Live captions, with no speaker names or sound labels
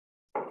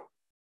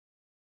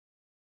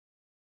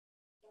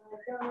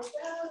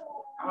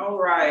All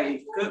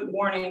right. Good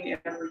morning,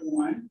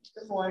 everyone.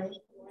 Good morning.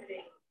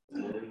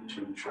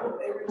 Hope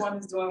everyone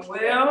is doing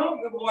well.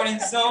 Good morning,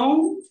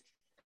 Zoom.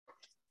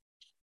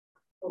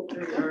 Hope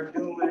they are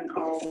doing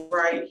all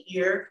right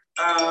here.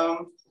 I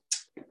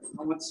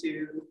want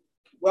to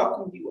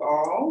welcome you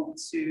all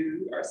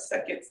to our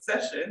second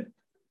session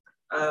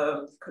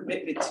of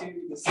Commitment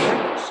to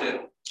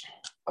Discipleship.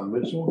 I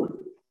missed one.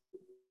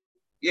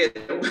 Yeah,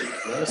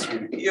 Last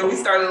week. Yeah, we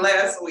started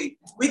last week.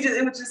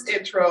 It was just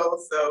intro,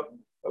 so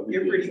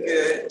you're pretty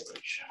good.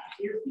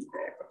 Your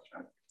feedback.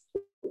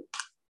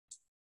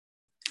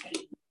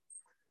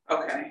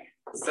 Okay,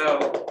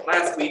 so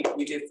last week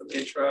we did some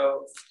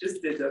intros,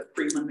 just did the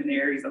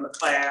preliminaries of the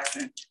class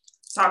and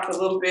talked a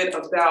little bit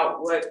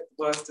about what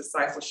was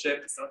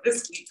discipleship. So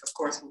this week, of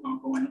course, we're going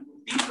to go in a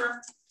little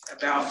deeper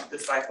about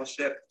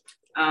discipleship.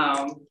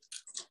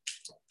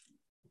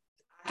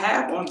 I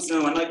have on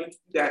Zoom, I know you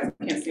guys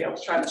can't see, I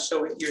was trying to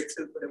show it here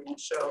too, but it won't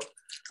show.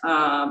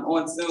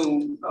 On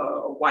Zoom,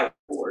 a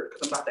whiteboard,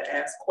 because I'm about to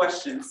ask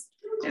questions.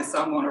 And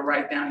so I'm going to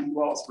write down you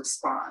all's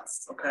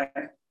response, okay?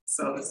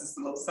 So this is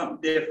a little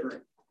something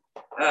different.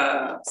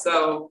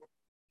 So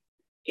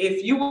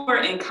if you were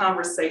in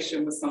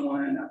conversation with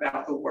someone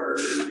about the word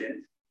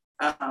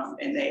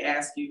and they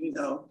ask you,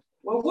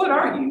 well, what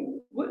are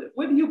you?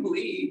 What do you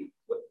believe?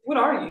 What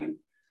are you?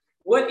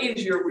 What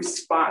is your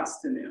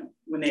response to them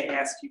when they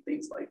ask you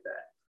things like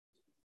that?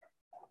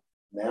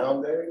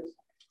 Nowadays,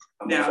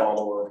 I'm a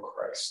follower of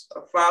Christ.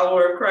 A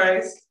follower of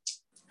Christ?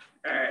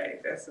 All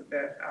right, that's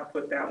that. I'll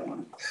put that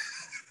one.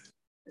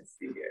 Let's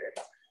see here.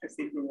 Let's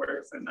see if it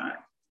works or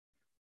not.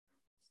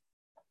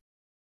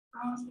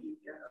 Let's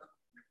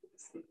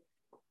see.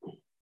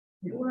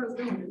 What was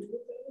doing?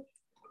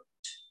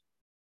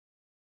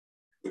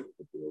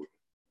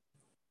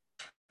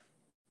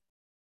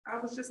 I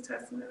was just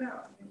testing it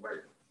out. It didn't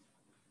work.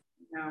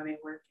 No, it ain't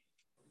working.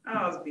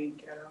 I was being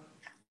ghetto.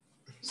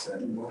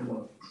 7 more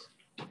months.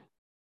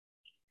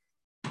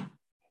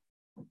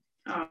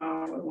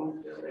 Oh, it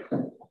won't do it.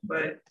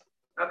 But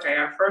okay,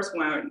 our first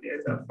one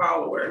is a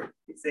follower.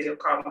 He said he'll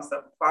call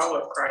himself a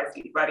follower of Christ.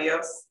 Anybody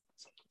else?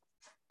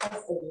 I'm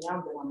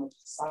a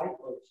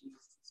disciple of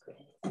Jesus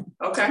Christ.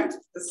 Okay,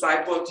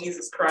 disciple of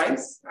Jesus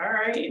Christ. All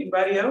right,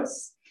 anybody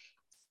else?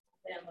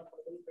 I'm a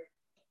believer.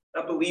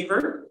 A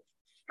believer.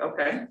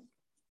 Okay.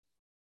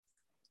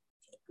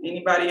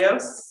 Anybody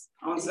else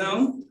on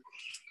Zoom?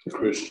 A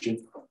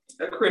Christian.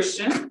 A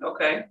Christian.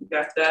 Okay, you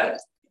got that.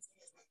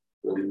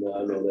 Well, no,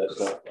 I know that's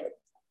not right.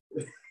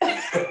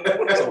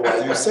 So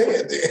why you say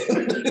it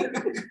then?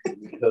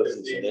 Because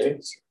it's an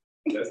answer.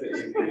 That's it.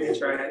 You can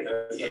try it.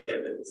 Yeah,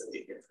 let's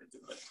see here.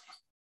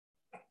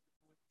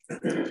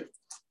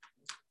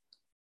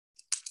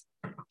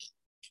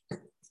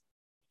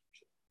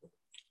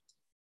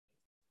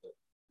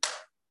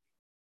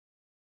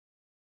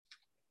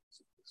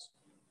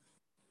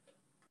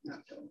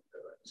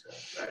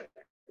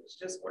 It's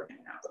just working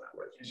now. It's not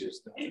working.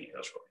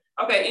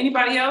 Okay,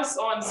 anybody else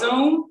on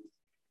Zoom?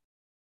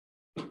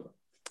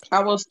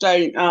 I will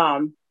say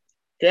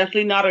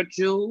definitely not a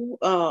Jew.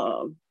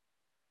 Let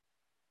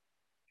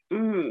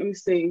me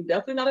see,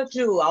 definitely not a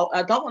Jew.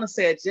 I don't want to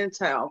say a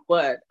Gentile,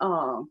 but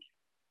I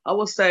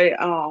would say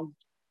a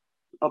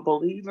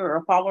believer,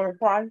 a follower of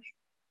Christ.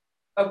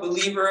 A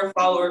believer, a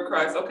follower of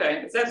Christ.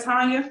 Okay, is that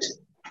Tanya?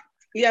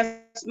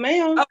 Yes,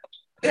 ma'am. Oh,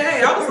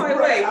 hey, I was like,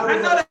 wait, I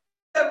know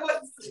that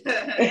was.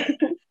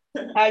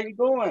 How you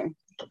doing?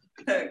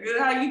 Good.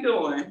 How you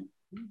doing?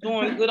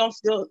 Doing good. I'm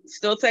still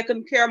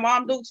taking care of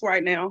Mom Dukes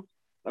right now,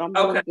 but I'm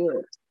doing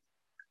good.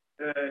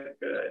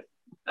 Good.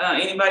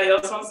 Anybody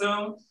else on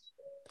Zoom?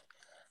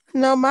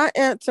 No, my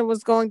answer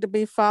was going to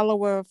be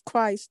follower of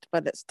Christ,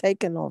 but it's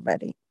taken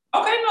already.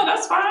 Okay, no,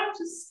 that's fine.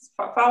 Just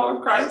follower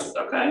of Christ.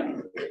 Okay.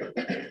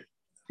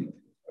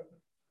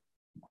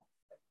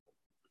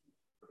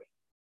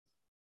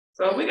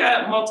 So we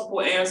got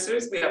multiple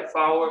answers. We have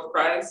follower of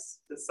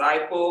Christ,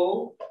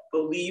 disciple,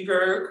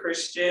 believer,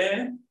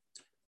 Christian.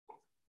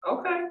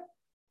 Okay.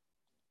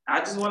 I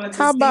just wanted to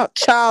How about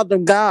child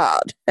of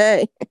God?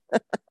 Hey.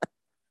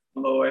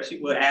 Lord, she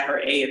would add her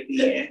A at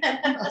the end.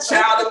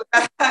 Child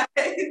of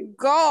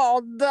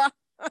God. God.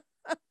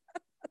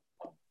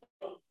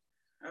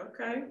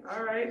 Okay,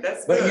 all right,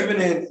 that's but good.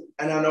 Even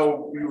and I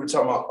know we were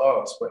talking about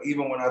us, but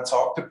even when I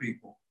talk to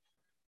people,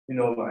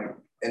 like,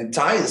 and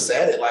Tanya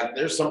said it, like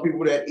there's some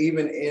people that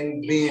even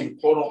in being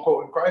quote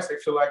unquote in Christ, they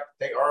feel like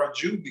they are a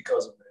Jew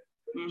because of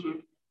it. Mm-hmm.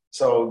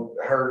 So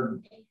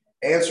her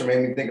answer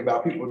made me think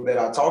about people that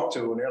I talk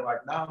to and they're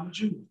like, nah, I'm a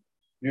Jew.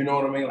 You know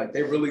what I mean? Like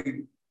they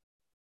really,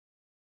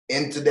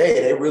 in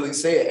today, they really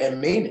say it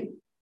and mean it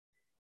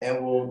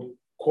and will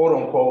quote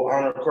unquote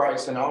honor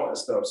Christ and all that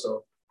stuff.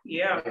 So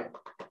yeah.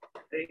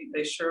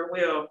 They sure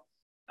will.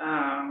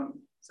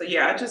 So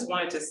yeah, I just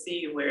wanted to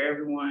see where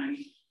everyone,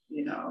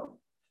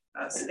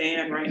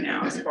 stand right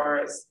now as far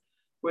as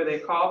where they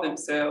call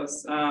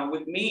themselves.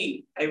 With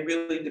me, it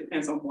really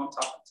depends on who I'm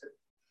talking to.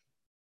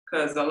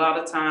 Because a lot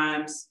of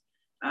times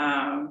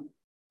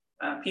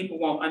people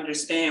won't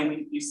understand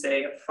when you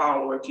say a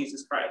follower of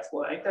Jesus Christ.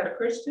 Well, ain't that a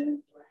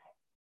Christian?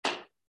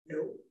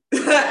 no.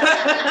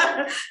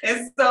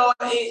 and so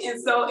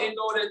in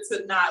order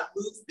to not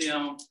lose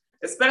them,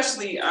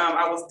 especially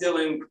I was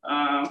dealing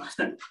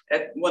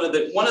at one of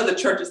the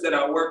churches that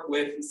I work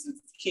with. This is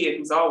a kid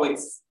who's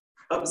always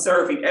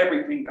observing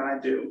everything that I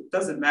do.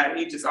 Doesn't matter.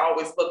 He just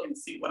always looking to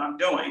see what I'm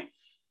doing.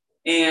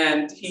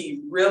 And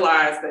he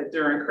realized that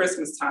during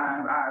Christmas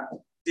time, I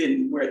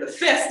didn't wear the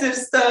festive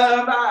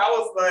stuff. I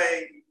was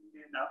like,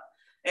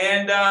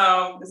 and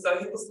so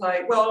he was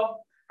like,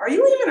 well, are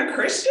you even a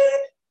Christian?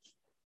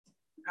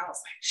 I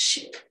was like,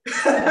 shit.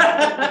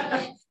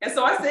 And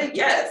so I said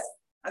yes.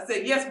 I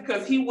said yes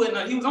because he's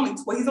only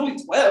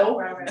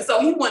 12. And so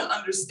he wouldn't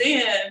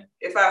understand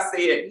if I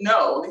said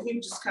no. And he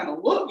would just kind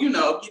of look, give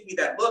me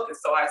that look. And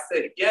so I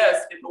said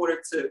yes in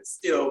order to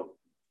still,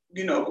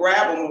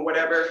 grab him or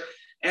whatever.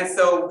 And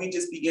so we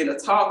just began to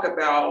talk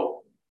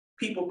about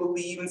people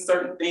believe in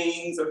certain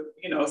things, or,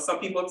 some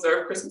people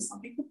observe Christmas,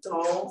 some people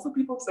don't, some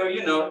people observe,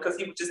 because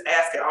he would just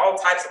ask all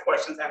types of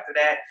questions after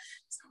that.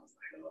 So I was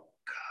like, oh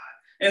God.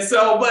 And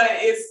so, but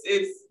it's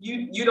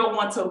you don't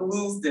want to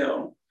lose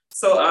them.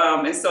 So,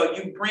 and so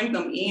you bring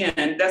them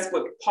in. That's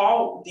what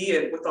Paul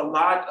did with a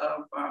lot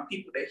of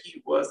people that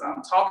he was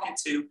talking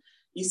to.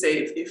 He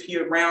said if he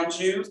around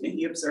Jews, then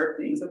he observed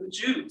things of the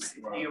Jews.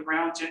 If he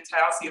around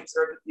Gentiles, he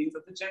observed the things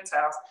of the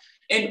Gentiles.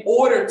 In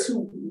order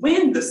to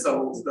win the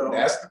souls, though.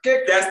 That's the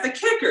kicker. That's the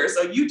kicker.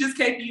 So you just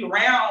can't be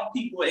around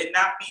people and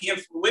not be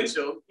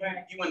influential.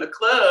 You in the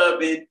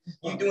club and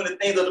you doing the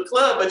things of the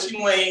club, but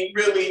you ain't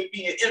really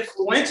being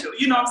influential.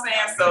 You know what I'm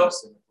saying? So,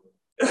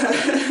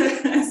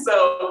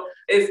 so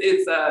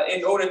it's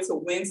in order to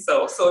win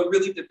so it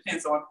really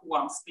depends on who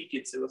I'm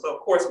speaking to. So of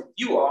course with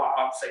you all,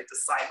 I'll say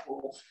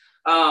disciple.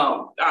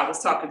 I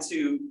was talking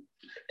to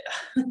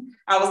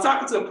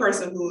a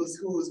person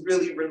who's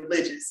really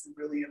religious and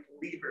really a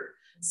believer.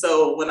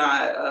 So when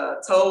I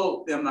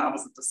told them I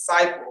was a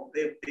disciple,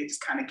 they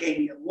just kind of gave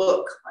me a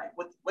look like,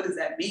 what does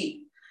that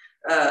mean?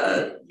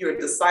 You're a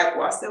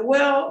disciple. I said,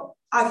 well,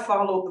 I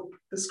follow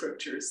the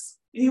scriptures.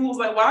 He was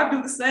like, well, I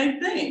do the same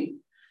thing.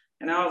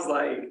 And I was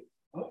like,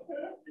 okay.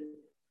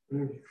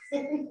 And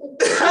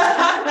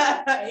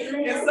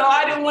so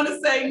I didn't want to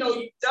say, no,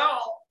 you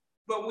don't.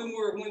 But when we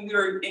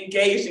were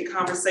engaged in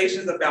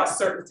conversations about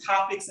certain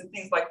topics and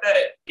things like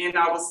that, and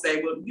I would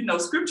say, well,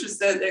 scripture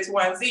says X,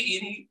 Y, and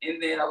Z,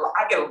 and then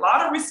I get a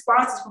lot of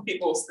responses from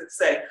people that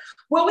say,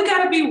 well, we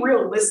got to be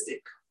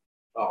realistic.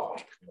 Oh,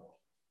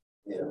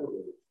 yeah.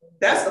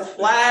 That's a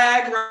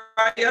flag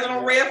right there. That's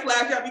a red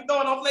flag y'all be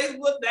throwing on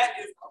Facebook. That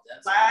is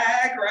a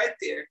flag right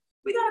there.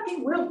 We got to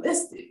be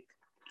realistic.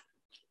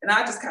 And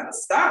I just kind of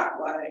stopped,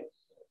 like,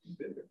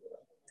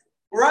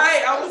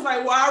 right. I was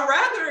like, well, I'd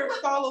rather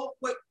follow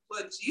what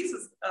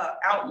Jesus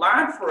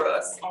outlined for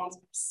us on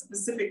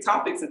specific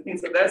topics and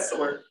things of that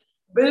sort.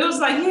 But it was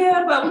like,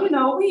 yeah, but we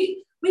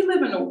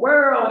live in the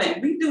world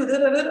and we do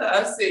da-da-da-da.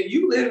 I said,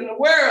 you live in the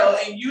world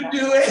and you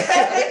do it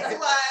X,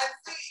 Y,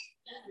 Z.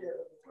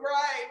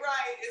 Right.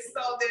 And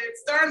so they're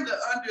starting to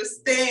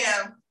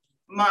understand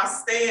my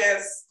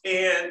stance,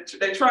 and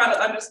they're trying to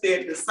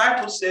understand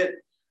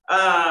discipleship.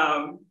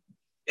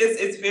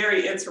 It's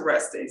very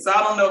interesting. So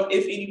I don't know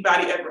if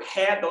anybody ever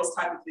had those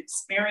type of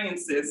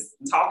experiences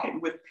talking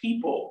with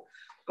people,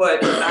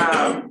 but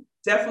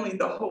definitely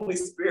the Holy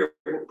Spirit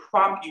will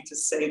prompt you to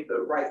say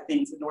the right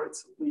things in order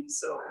to win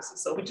souls.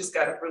 So we just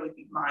got to really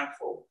be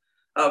mindful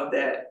of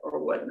that or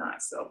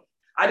whatnot. So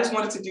I just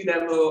wanted to do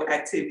that little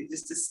activity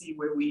just to see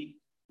where we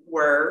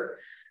were.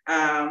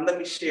 Let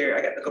me share.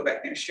 I got to go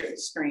back there and share the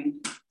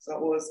screen. So I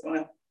was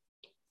going to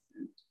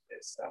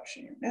stop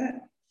sharing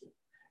that.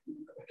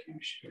 I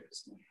can't share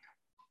this one.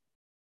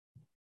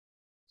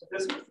 So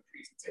this was the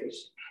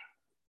presentation.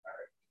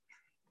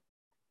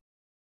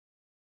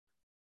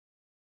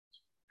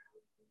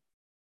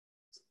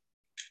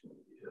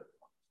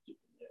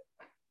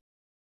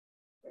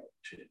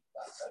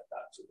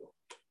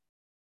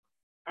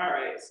 All right. All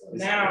right. So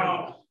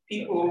now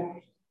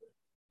people,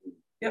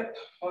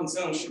 on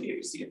Zoom should be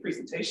able to see the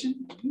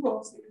presentation. You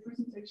all see the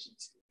presentation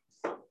too.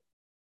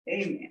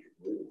 Amen.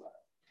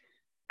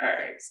 All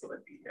right. So let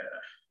me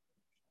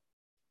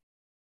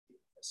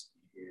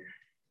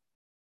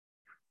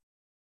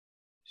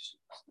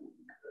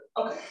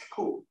okay,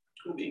 cool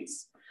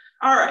beans.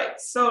 All right,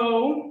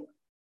 so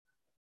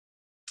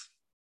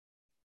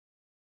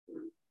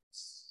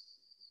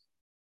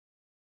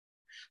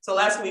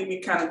last week we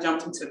kind of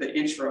jumped into the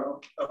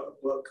intro of the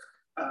book,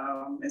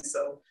 and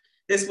so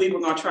this week we're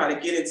going to try to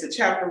get into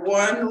chapter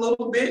 1 a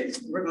little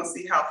bit. We're going to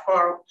see how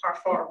far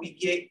we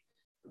get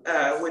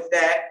with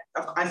that.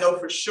 I know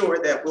for sure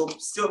that we'll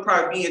still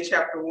probably be in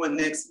chapter 1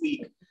 next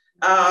week.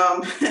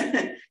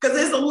 Because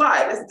there's a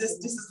lot. This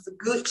is a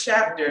good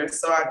chapter,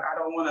 so I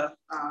don't want to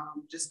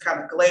just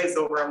kind of glaze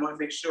over. I want to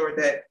make sure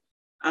that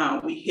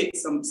we hit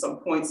some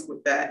points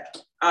with that.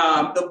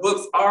 The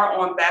books are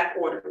on back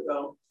order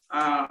though,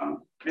 and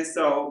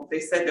so they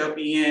said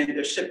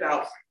they'll ship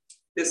out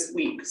this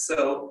week.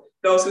 So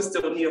those who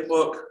still need a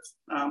book,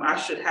 I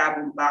should have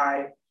them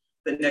by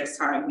the next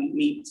time we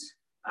meet.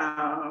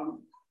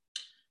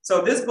 So So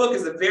this book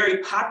is a very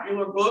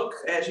popular book,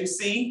 as you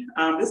see.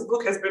 This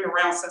book has been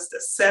around since the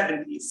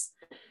 70s.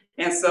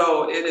 And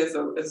so it is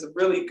a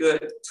really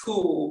good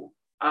tool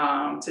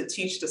to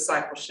teach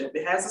discipleship.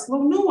 It has its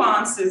little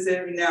nuances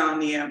every now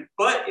and then,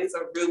 but I think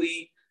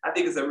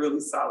it's a really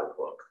solid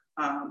book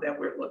that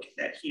we're looking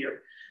at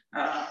here.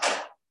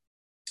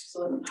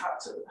 So let me hop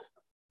to,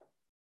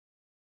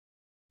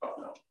 oh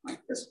no, like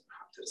this,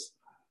 hop to this.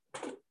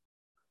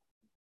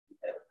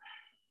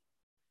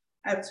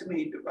 I have too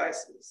many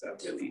devices. I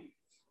really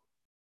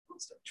want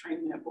to start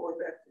training that boy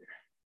back there.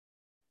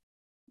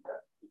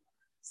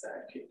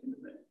 Sidekick in a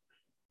minute.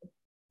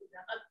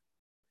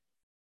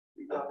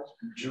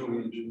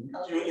 Junior.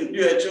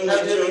 Yeah, Junior.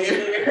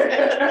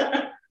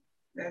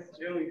 That's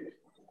Junior.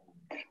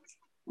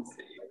 Let's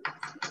see.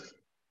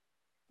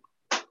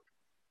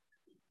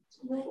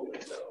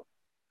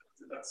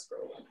 Not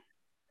scrolling.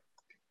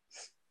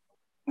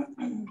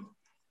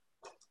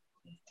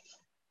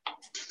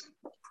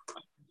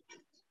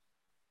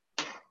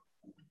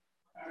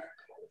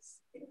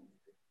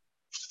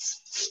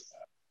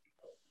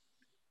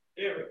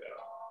 Here we go.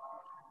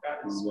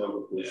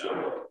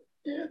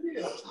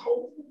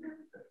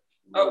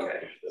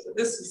 Okay, so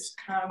this is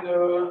kind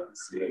of,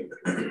 let's see.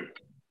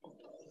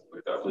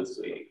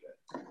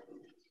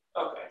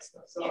 Okay,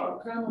 so I'm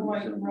kind of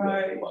like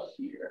right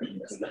here.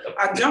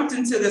 I jumped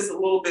into this a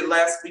little bit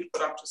last week,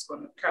 but I'm just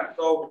going to kind of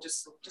go over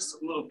just a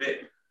little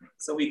bit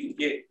so we can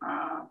get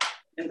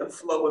in the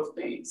flow of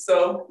things.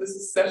 So this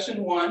is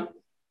session 1,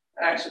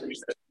 actually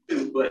session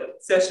 2,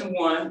 but session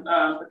 1,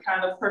 the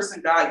kind of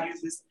person God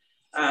uses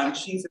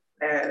Jesus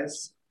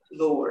as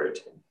Lord.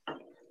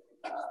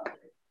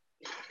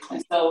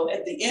 And so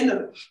at the end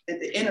of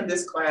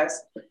this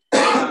class,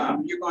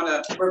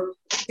 we're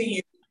continue,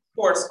 of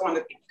course, going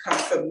to become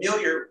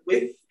familiar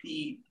with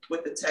the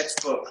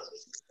textbook.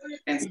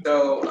 And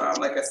so,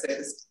 like I said,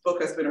 this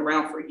book has been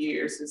around for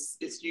years.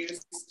 It's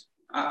used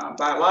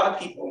by a lot of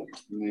people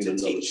to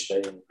teach.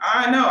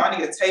 I know, I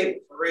need a table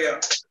for real.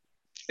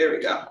 There we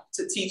go.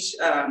 To teach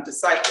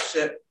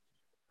discipleship.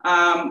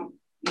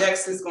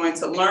 Next is you're going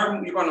to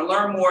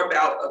learn more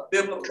about a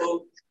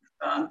biblical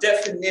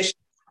definition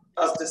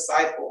of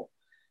disciple.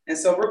 And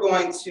so we're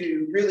going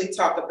to really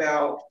talk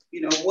about,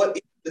 what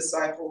is a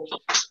disciple,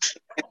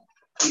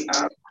 and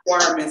the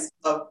requirements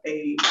of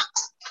a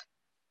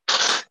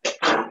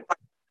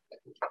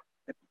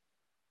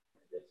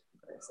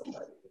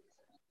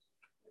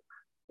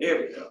There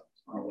we go.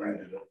 All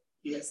right.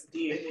 Yes,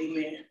 dear,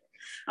 amen.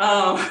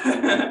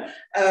 And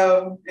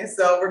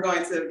so we're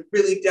going to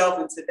really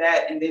delve into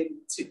that, and then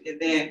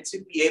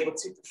to be able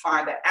to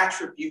define the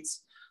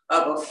attributes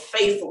of a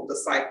faithful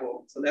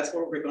disciple. So that's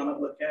what we're going to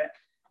look at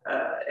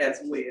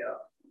as well.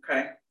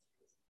 Okay.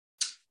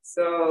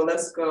 So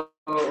let's go.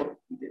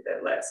 We did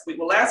that last week.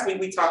 Well, last week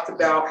we talked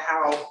about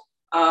how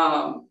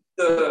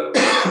the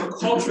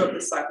culture of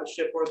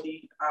discipleship, or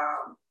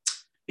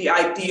the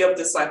idea of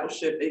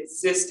discipleship,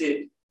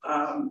 existed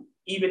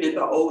even in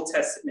the Old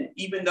Testament.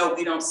 Even though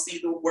we don't see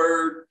the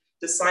word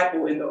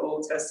disciple in the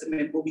Old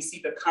Testament, but we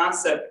see the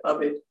concept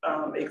of it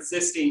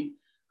existing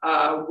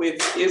with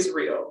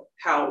Israel.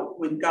 How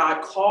when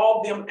God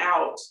called them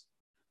out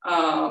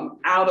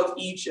of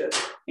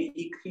Egypt, and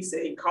he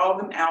said he called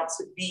them out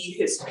to be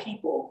his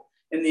people,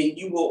 and then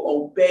you will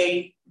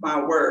obey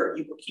my word.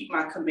 You will keep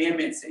my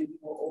commandments, and you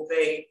will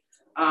obey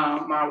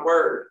my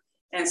word.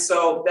 And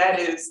so that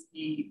is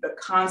the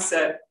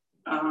concept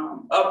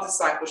of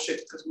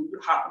discipleship, because when you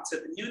hop into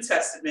the New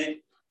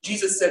Testament,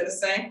 Jesus said the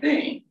same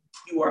thing.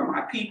 You are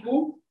my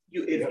people.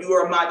 If you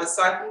are my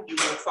disciple, you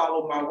will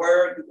follow my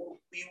word.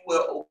 You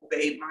will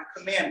obey my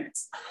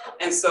commandments.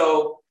 And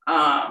so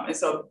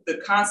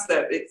the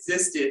concept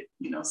existed,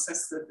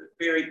 since the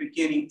very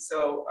beginning.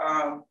 So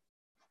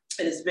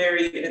it is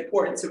very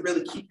important to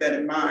really keep that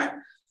in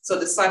mind. So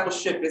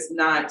discipleship is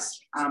not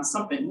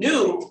something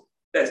new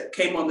that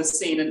came on the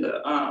scene in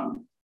the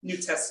New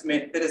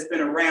Testament, that has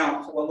been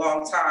around for a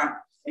long time.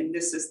 And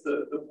this is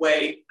the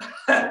way,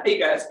 you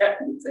guys have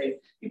to say,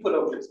 you put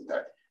over this,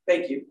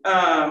 thank you.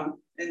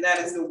 And that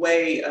is the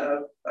way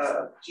of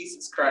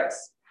Jesus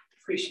Christ.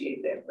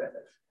 Appreciate that,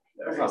 brother.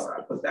 I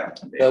put that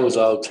one there. That was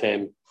all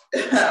Tim.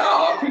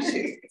 Oh, I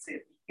appreciate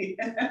it.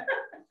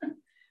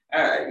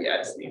 All right, yeah, I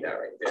just need that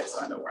right there so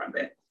I know where I'm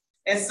at.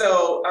 And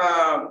so,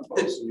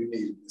 so you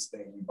need this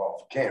thing you bought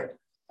for Cameron.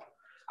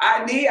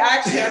 I need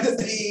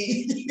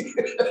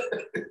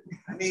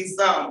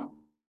some.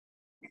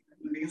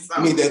 You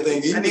need that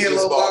thing. I need a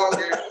little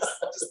longer,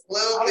 just a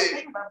little bit. I was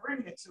thinking about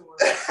bringing it to her.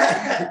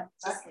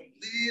 Just a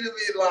little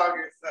bit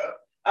longer. So,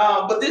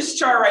 but this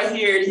chart right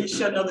here, Ye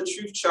Shall Know the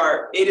Truth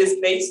chart, it is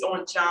based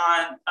on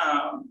John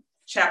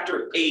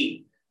chapter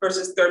 8,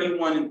 verses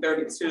 31 and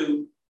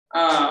 32.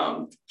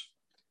 Let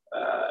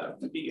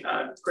me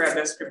grab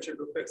that scripture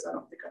real quick. So I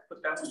don't think I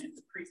put that one in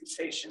the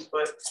presentation,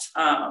 but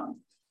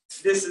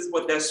this is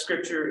what that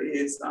scripture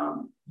is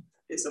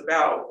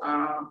about.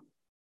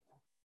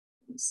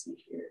 Let's see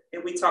here.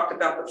 And we talked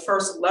about the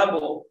first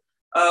level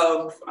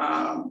of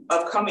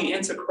coming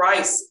into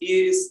Christ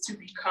is to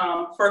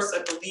become first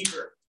a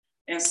believer.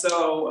 And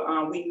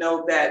so we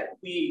know that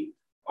we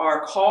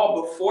are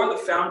called before the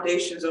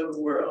foundations of the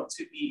world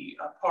to be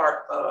a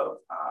part of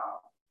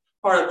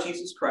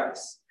Jesus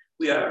Christ.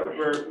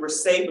 We're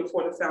saved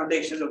before the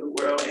foundations of the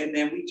world, and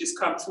then we just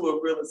come to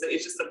a realization.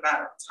 It's just a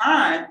matter of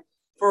time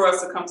for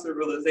us to come to the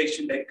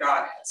realization that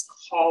God has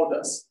called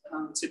us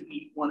to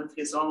be one of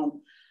His own.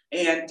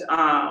 And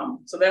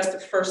so that's the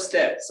first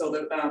step. So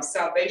the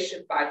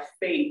salvation by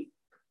faith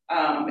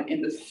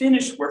in the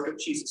finished work of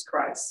Jesus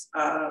Christ.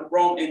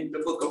 In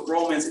the book of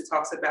Romans, it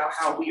talks about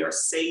how we are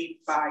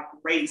saved by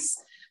grace.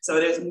 So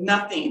there's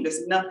nothing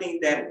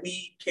that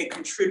we can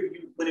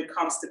contribute when it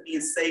comes to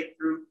being saved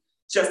through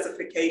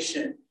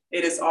justification.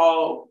 It is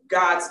all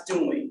God's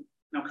doing,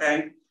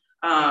 okay?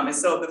 And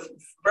so the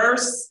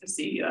verse,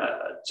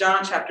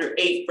 John chapter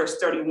 8, verse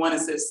 31, it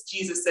says,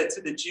 Jesus said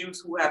to the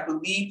Jews who have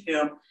believed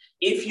him,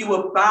 if you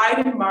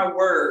abide in my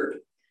word,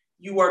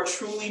 you are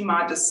truly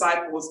my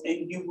disciples,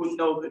 and you will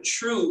know the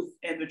truth,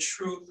 and the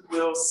truth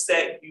will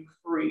set you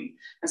free.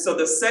 And so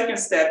the second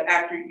step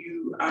after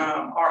you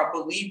are a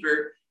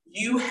believer,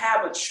 you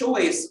have a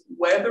choice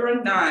whether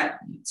or not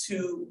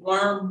to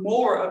learn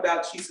more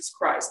about Jesus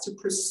Christ, to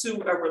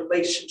pursue a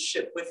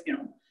relationship with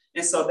him.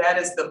 And so that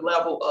is the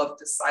level of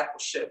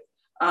discipleship,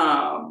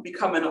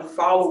 becoming a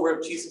follower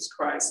of Jesus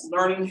Christ,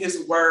 learning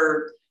his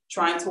word,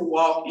 trying to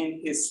walk in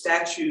his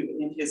statute,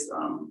 in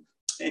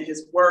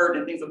his word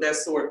and things of that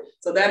sort.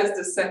 So that is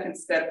the second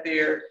step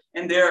there.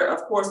 And there,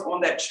 of course,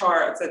 on that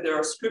chart, I said there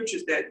are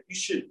scriptures that you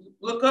should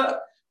look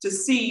up to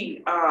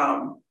see,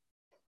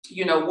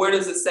 where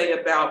does it say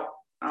about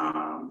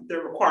the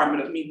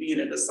requirement of me being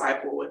a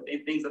disciple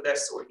and things of that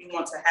sort. You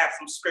want to have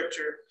some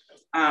scripture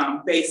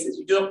basis.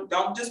 You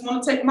don't just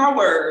want to take my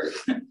word.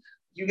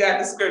 You got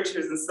the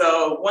scriptures. And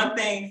so one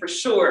thing for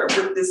sure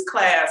with this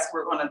class,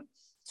 we're going to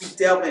be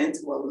delving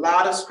into a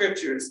lot of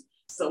scriptures.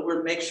 So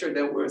we'll make sure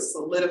that we're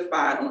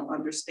solidified on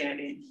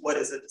understanding what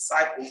is a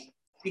disciple,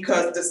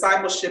 because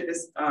discipleship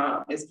is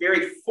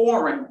very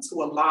foreign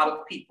to a lot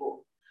of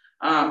people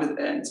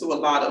and to a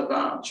lot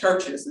of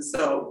churches. And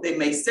so they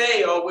may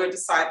say, oh, we're a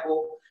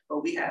disciple,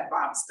 but we have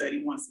Bible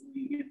study once a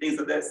week and things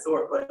of that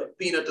sort. But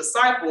being a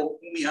disciple,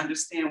 we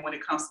understand when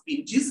it comes to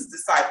being Jesus'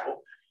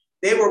 disciple,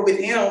 they were with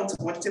him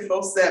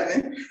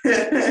 24/7,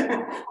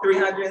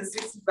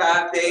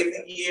 365 days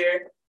a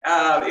year.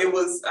 It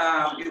was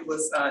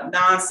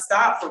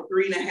nonstop for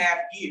 3.5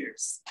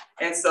 years.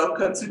 And so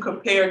to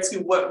compare to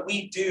what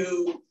we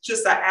do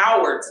just an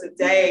hour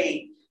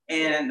today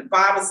and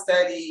Bible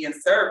study and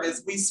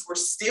service, we're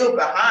still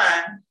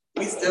behind.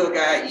 We still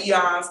got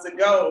eons to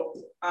go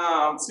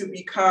to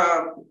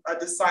become a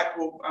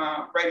disciple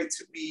ready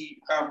to be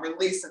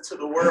released into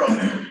the world.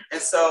 And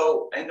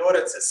so in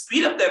order to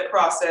speed up that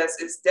process,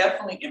 it's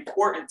definitely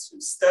important to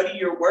study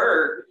your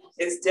word.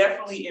 It's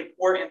definitely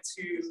important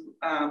to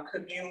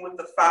commune with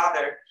the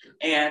Father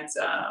and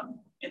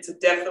to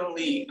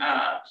definitely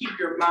keep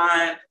your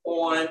mind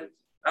on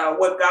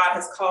what God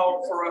has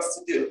called for us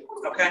to do,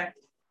 okay?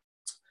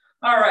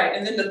 All right,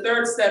 and then the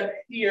third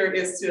step here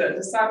is to a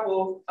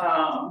disciple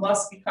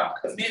must become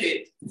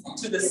committed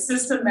to the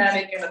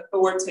systematic and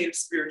authoritative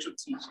spiritual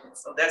teaching.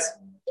 So that's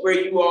where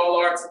you all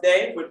are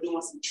today. We're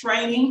doing some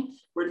training.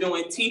 We're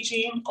doing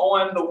teaching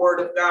on the Word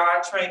of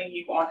God, training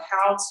you on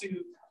how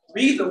to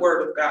read the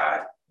Word of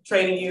God,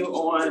 training you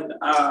on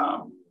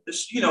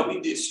we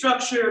did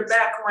structure,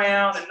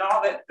 background, and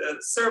all that, the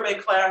survey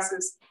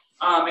classes,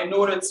 in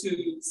order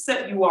to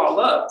set you all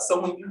up. So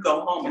when you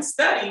go home and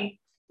study,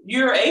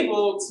 you're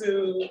able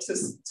to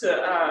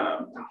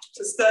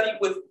study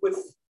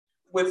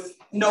with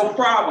no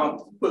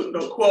problem, put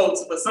no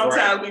quotes, but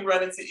sometimes we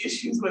run into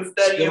issues with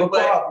studying,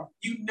 but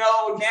you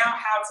know now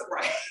how to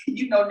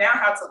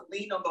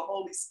lean on the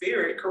Holy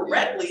Spirit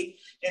correctly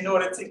in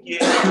order to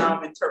get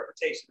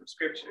interpretation of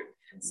scripture.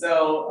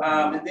 So,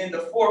 and then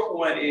the fourth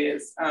one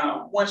is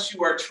once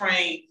you are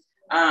trained,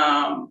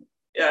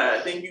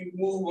 then you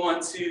move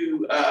on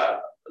to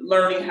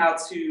learning how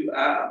to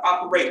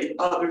operate in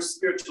other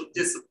spiritual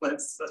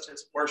disciplines such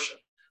as worship,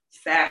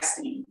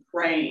 fasting,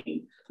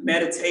 praying,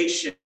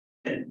 meditation,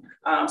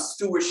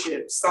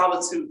 stewardship,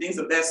 solitude, things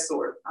of that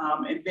sort.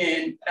 And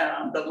then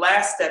the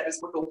last step is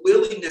with a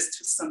willingness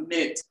to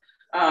submit.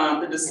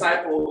 The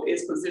disciple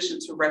is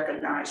positioned to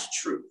recognize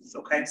truth.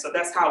 Okay, so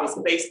that's how it's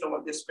based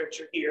on this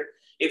scripture here.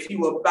 If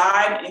you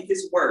abide in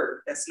his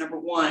word, that's number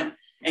one,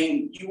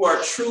 and you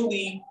are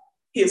truly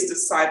his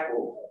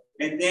disciple.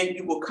 And then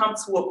you will come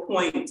to a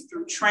point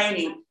through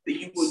training that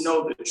you will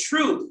know the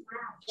truth,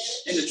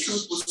 and the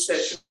truth will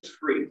set you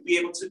free. Be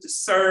able to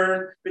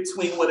discern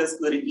between what is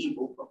good and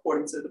evil,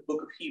 according to the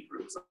book of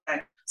Hebrews.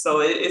 Okay? So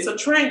it's a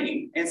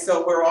training. And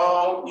so we're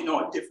all,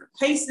 at different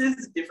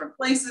paces, different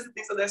places,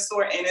 things of that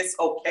sort, and it's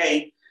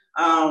okay.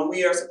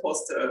 We are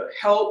supposed to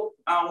help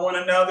one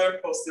another,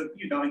 supposed to,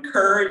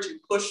 encourage and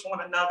push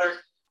one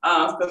another,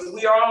 because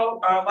we are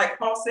all, like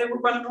Paul said, we're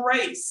running a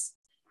race.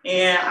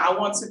 And I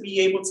want to be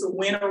able to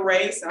win a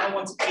race. And I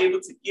want to be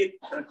able to get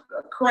a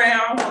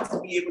crown. I want to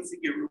be able to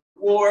get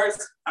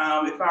rewards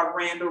if I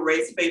ran the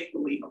race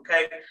faithfully.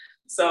 Okay.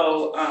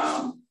 So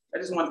I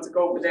just wanted to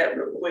go over that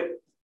real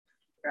quick.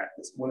 Got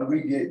this. When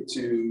we get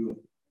to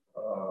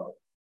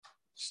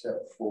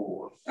step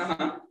 4,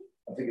 I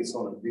think it's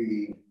going to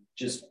be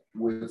just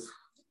with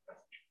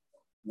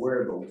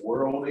where the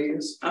world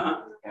is,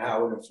 and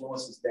how it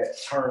influences that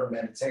term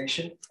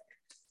meditation.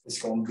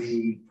 It's going to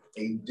be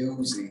a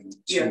doozy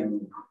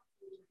to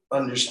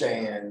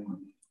understand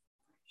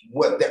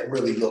what that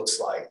really looks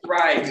like.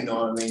 Right. You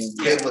know what I mean?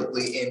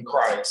 Biblically in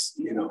Christ,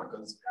 you know,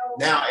 because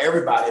now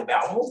everybody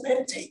about,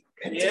 meditate.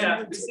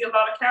 Yeah, we see a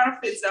lot of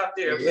counterfeits out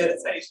there of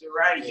meditation,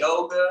 right?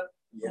 Yoga,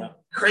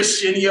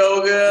 Christian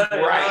yoga,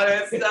 and all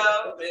that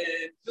stuff,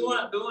 and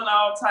doing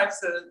all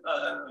types of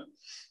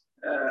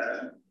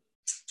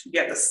you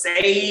got the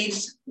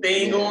sage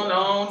thing going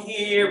on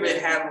here, but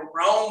have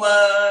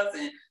aromas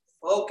and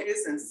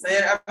focus and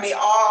scent. I mean,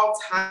 all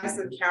types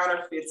of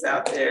counterfeits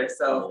out there.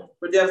 So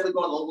we're definitely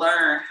going to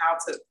learn how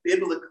to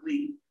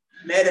biblically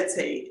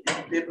meditate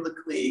and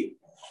biblically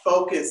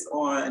focus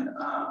on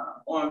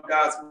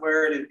God's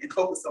word and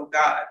focus on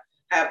God.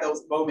 Have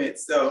those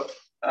moments. So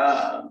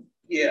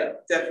yeah,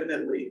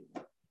 definitely.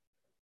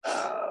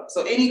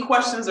 So any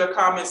questions or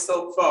comments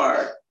so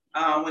far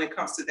when it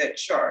comes to that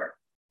chart?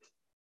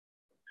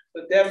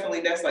 But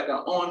definitely that's like an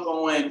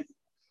ongoing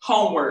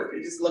homework.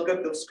 You just look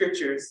up those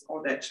scriptures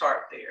on that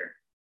chart there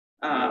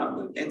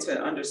and to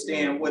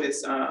understand what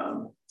it's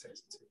talking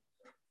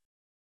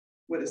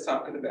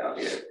about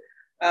here.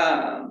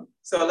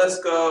 So let's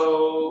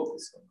go.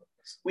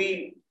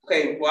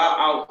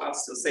 I'll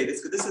still say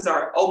this because this is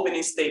our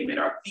opening statement.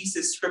 Our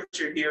thesis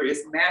scripture here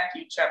is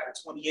Matthew chapter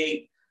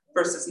 28,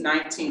 verses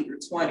 19 through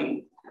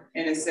 20.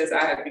 And it says,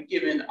 I have been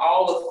given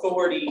all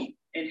authority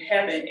in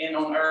heaven and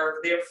on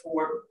earth.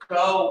 Therefore,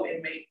 go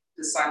and make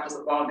disciples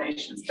of all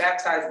nations,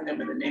 baptizing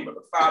them in the name of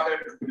the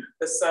Father,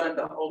 the Son, and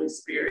the Holy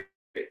Spirit.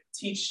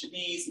 Teach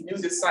these new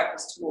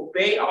disciples to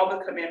obey all the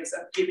commandments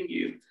I've given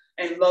you.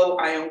 And lo,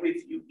 I am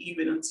with you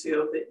even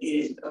until the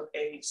end of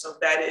age. So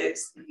that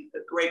is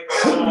the great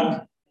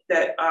call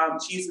that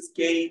Jesus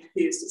gave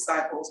his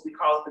disciples. We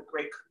call it the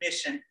Great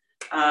Commission.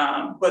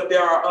 But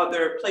there are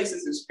other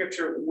places in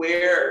scripture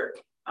where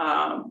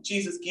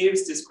Jesus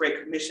gives this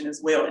Great Commission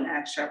as well. In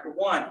Acts chapter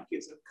 1, he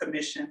gives a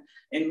commission.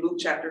 In Luke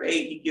chapter 8,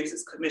 he gives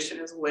his commission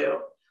as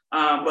well.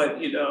 But,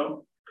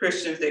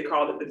 Christians, they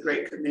call it the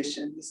Great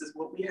Commission. This is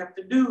what we have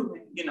to do,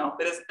 but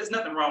there's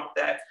nothing wrong with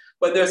that.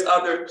 But there's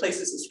other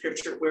places in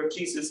scripture where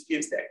Jesus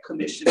gives that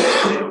commission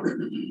as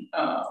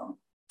well.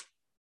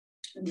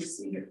 Let me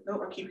see here.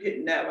 No, I keep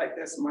hitting that like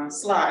that's my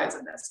slides,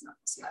 and that's not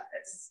the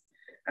slides.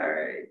 All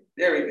right,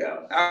 there we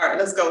go. All right,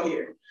 let's go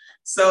here.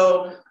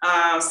 So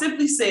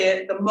simply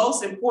said, the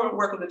most important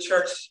work of the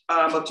Church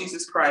of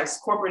Jesus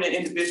Christ, corporate and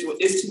individual,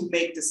 is to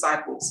make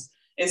disciples.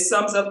 It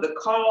sums up the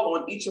call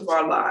on each of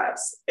our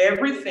lives.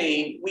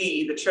 Everything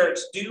we, the church,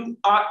 do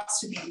ought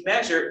to be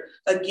measured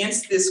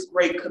against this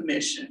Great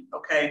Commission,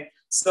 okay?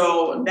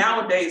 So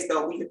nowadays,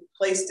 though, we have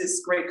placed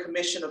this Great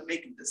Commission of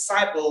making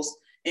disciples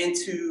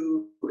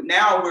into,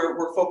 now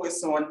we're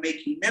focused on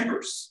making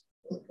members.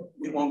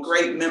 We want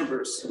great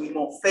members. We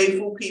want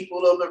faithful people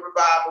of the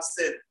revival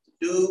set to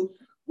do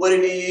what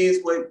it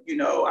is,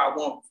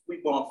 we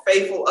want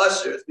faithful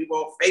ushers, we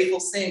want faithful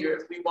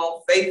singers, we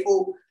want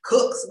faithful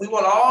cooks, we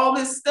want all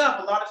this stuff.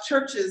 A lot of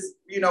churches,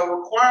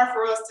 require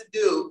for us to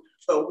do,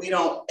 but we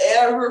don't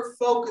ever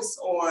focus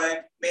on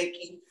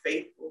making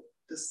faithful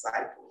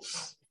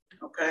disciples,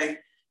 okay?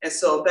 And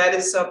so that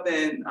is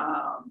something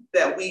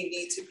that we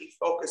need to be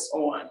focused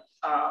on.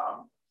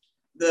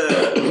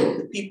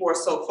 The people are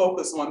so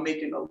focused on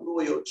making a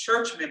loyal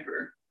church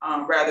member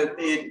rather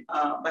than,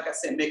 like I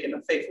said, making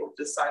a faithful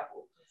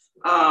disciple.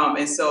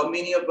 And so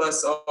many of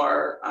us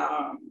are,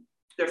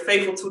 they're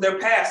faithful to their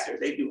pastor.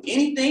 They do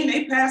anything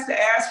they pastor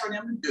asks for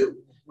them to do,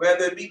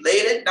 whether it be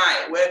late at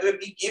night, whether it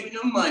be giving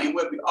them money,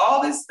 whether it be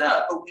all this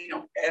stuff, but we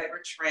don't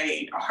ever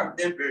train our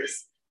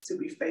members to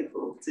be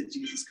faithful to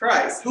Jesus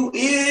Christ, who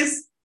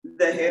is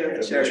the head of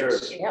the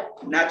church.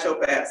 Yep. Not your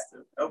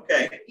pastor.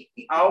 Okay.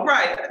 All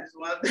right. I just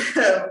wanted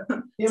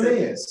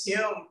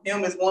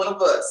him is one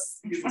of us.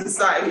 He's a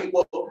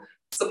disciple.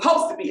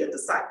 Supposed to be a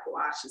disciple,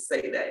 I should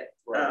say that,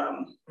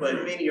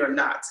 but many are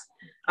not.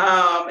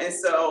 And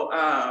so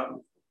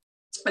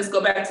let's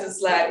go back to the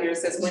slide here. It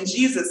says, when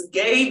Jesus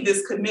gave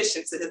this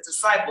commission to his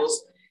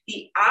disciples,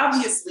 he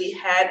obviously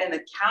had an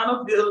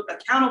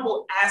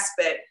accountable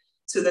aspect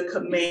to the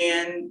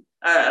command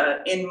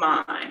in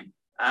mind.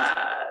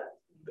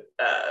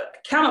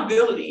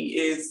 Accountability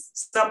is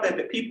something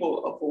that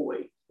people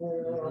avoid.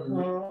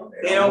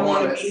 They don't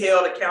want to be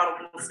held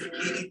accountable for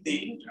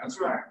anything. That's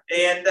right.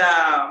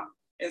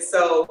 And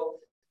so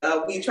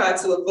we try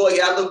to avoid.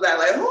 I look back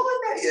like, who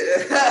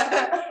is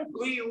that?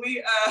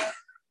 We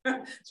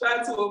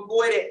try to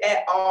avoid it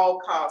at all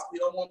costs. We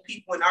don't want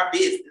people in our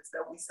business,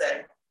 that we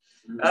say.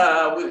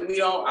 We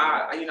don't.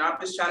 I'm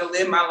just trying to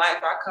live my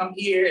life. I come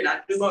here and I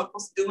do what I'm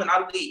supposed to do, and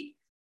I leave.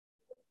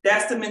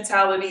 That's the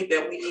mentality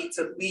that we need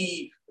to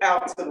leave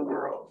out to the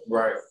world.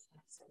 Right.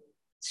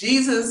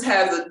 Jesus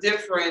has a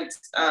different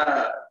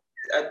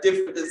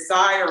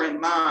desire in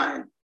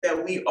mind,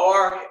 that we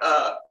are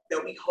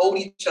that we hold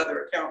each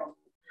other accountable,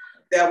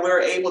 that we're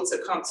able to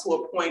come to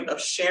a point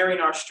of sharing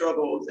our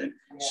struggles and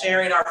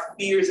sharing our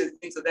fears and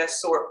things of that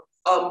sort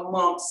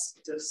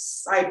amongst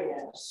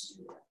disciples.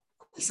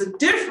 It's a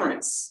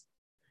difference.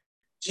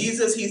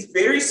 Jesus, he's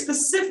very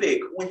specific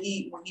when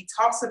he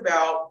talks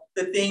about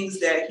the things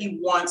that he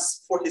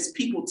wants for his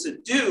people to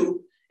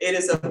do. It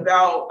is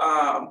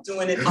about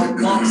doing it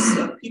amongst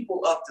the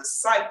people of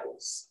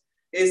disciples.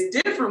 It's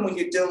different when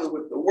you're dealing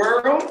with the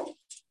world,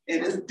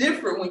 and it's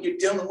different when you're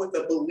dealing with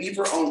a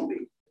believer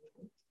only.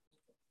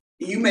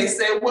 You may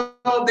say, well,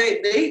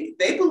 they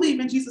believe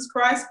in Jesus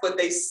Christ, but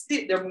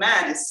their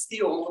mind is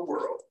still on the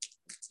world.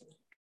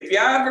 If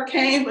y'all ever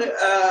came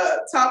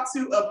talk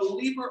to a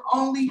believer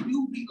only,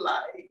 you'll be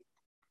like,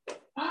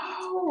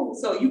 oh,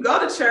 so you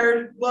go to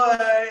church,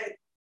 but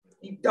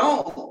you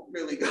don't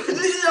really go.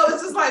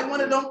 It's just like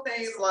one of those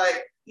things,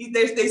 like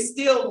they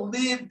still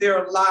live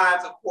their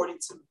lives according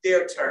to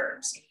their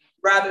terms,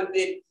 rather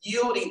than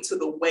yielding to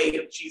the way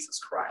of Jesus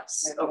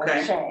Christ.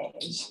 Okay.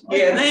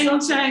 Yeah, they ain't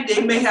gonna change.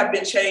 They may have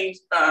been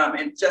changed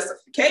in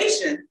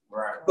justification,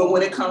 right, but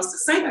when it comes to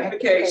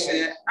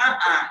sanctification,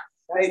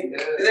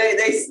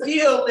 they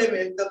still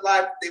living the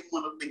life they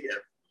want to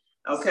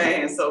live.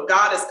 Okay, and so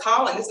God is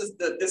calling. This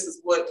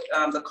is what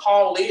the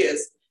call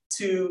is,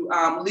 to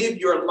live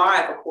your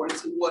life according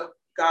to what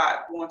God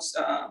wants,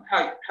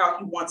 how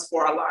He wants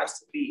for our lives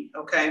to be.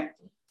 Okay,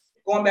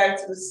 going back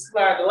to the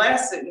slide, the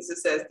last sentence, it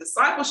says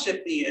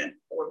discipleship then,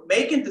 or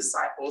making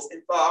disciples,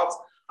 involves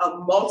a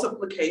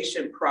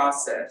multiplication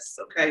process.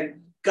 Okay,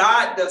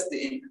 God does the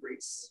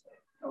increase.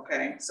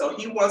 Okay, so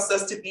He wants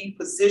us to be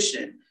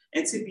positioned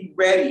and to be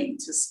ready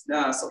to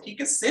so He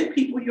can send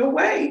people your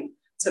way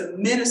to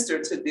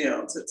minister to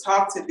them, to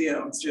talk to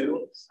them,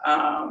 to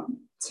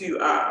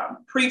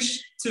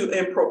preach to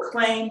and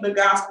proclaim the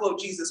gospel of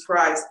Jesus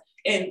Christ,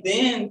 and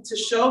then to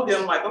show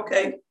them like,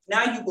 okay,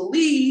 now you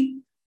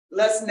believe,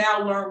 let's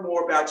now learn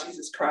more about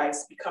Jesus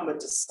Christ, become a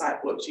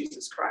disciple of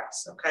Jesus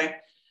Christ. Okay,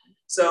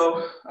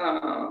 so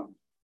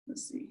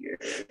let's see here.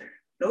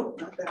 Nope,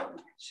 not that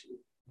one.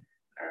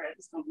 All right,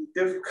 it's gonna be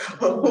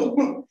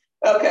difficult.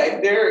 Okay,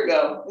 there we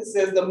go. It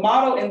says the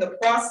model in the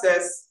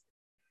process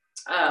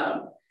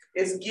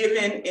is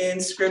given in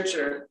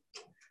Scripture.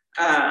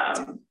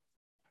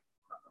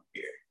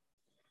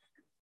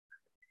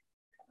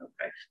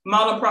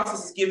 Model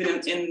process is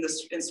given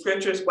in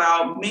Scriptures.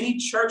 While many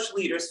church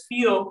leaders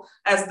feel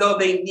as though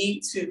they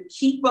need to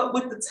keep up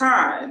with the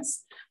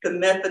times, the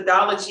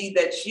methodology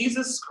that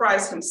Jesus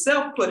Christ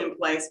Himself put in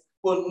place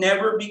will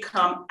never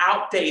become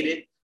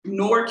outdated,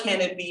 nor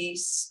can it be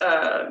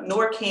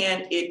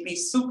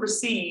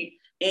superseded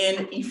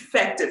in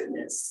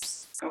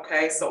effectiveness.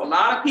 Okay, so a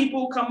lot of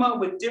people come up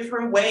with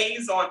different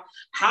ways on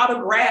how to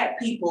grab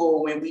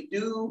people, and we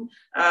do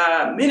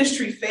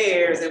ministry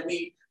fairs, and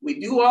we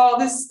do all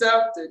this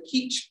stuff to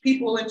keep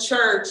people in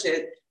church.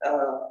 And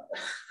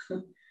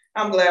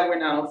I'm glad we're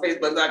not on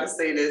Facebook, so I can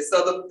say this.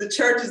 So the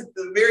churches,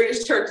 the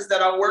various churches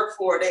that I work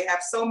for, they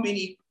have so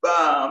many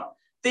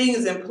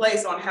things in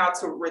place on how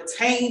to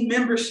retain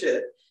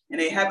membership. And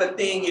they have a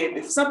thing,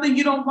 if something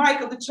you don't like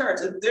of the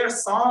church, if there's a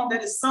song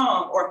that is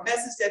sung or a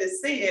message that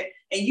is said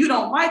and you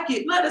don't like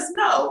it, let us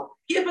know.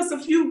 Give us a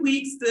few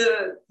weeks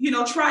to,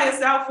 try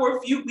us out for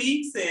a few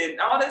weeks and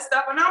all that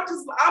stuff. And I'm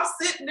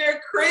sitting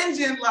there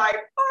cringing like,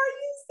 are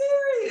you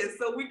serious?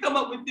 So we come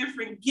up with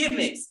different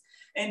gimmicks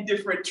and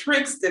different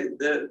tricks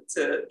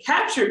to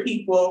capture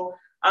people.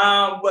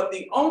 But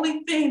the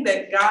only thing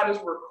that God is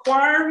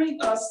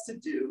requiring us to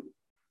do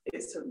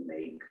is to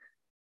make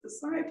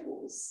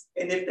disciples.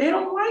 And if they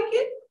don't like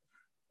it,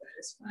 that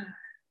is fine.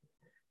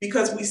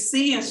 Because we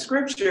see in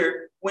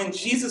Scripture when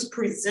Jesus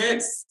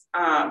presents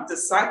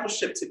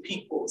discipleship to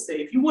people, say,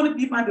 if you want to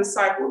be my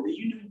disciple, then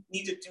you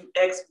need to do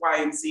X,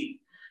 Y, and Z.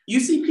 You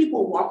see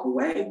people walk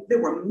away.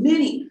 There were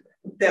many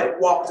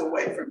that walked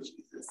away from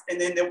Jesus.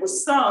 And then there were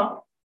some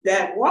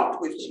that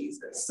walked with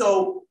Jesus.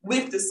 So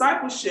with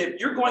discipleship,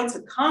 you're going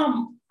to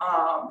come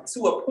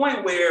to a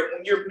point where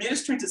when you're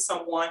ministering to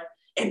someone,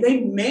 and they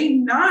may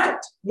not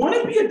want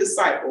to be a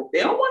disciple. They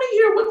don't want to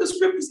hear what the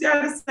Scriptures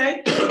got to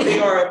say, but they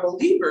are a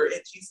believer in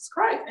Jesus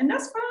Christ. And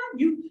that's fine.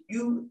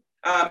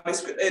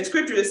 In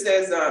Scripture, it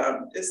says,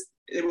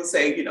 it will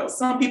say,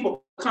 some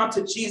people come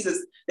to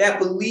Jesus that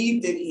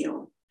believed in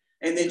Him.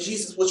 And then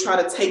Jesus will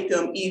try to take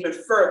them even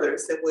further and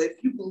say, well,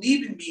 if you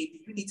believe in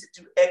me, you need to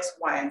do X,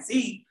 Y, and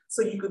Z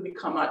so you can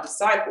become my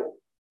disciple.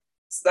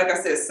 So like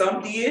I said,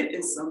 some did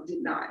and some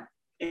did not.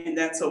 And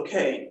that's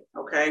okay.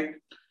 Okay.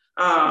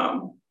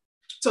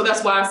 So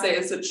that's why I say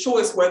it's a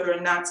choice whether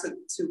or not to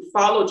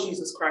follow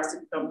Jesus Christ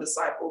to become a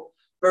disciple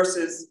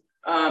versus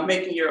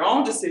making your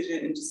own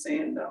decision and just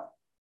saying no.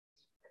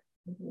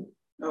 Mm-hmm.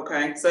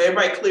 Okay, so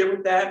everybody clear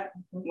with that?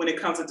 When it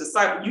comes to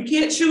disciple, you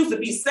can't choose to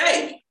be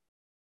saved.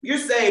 You're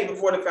saved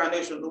before the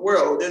foundation of the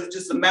world. It's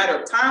just a matter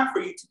of time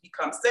for you to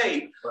become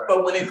saved. Right.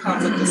 But when it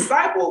comes to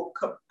disciple,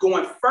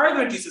 going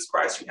further in Jesus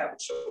Christ, you have a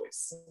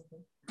choice.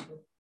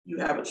 You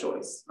have a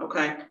choice,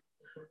 okay?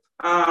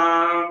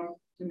 Let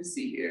me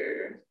see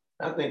here.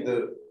 I think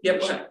the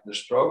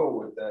struggle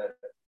with that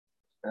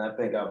and I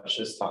think I was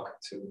just talking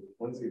to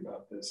Lindsay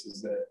about this,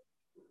 is that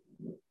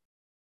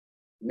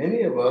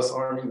many of us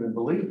aren't even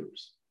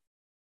believers.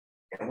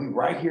 And we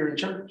right here in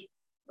church.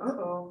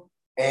 Uh-oh.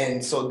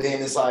 And so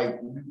then it's like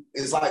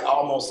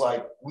almost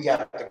like we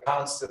have to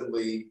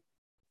constantly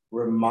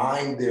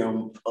remind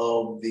them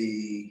of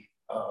the,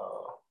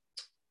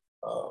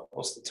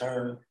 what's the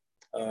term?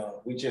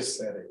 We just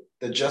said it,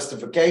 the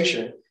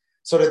justification,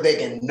 so that they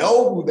can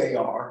know who they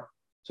are.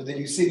 So then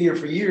you sit here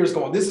for years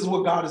going, this is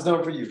what God has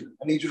done for you.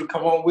 I need you to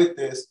come on with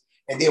this.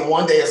 And then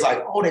one day it's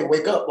like, oh, they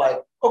wake up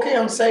like, okay,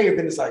 I'm saved.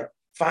 And it's like,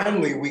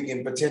 finally, we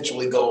can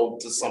potentially go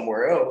to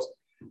somewhere else.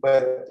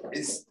 But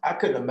I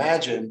couldn't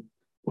imagine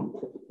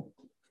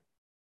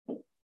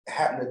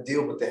having to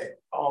deal with that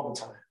all the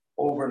time,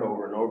 over and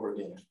over and over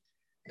again.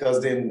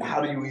 Because then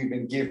how do you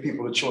even give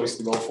people a choice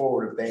to go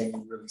forward if they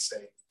ain't really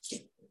saved?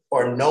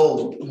 Or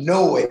know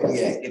it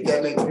yet? If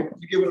that makes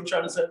you get what I'm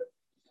trying to say?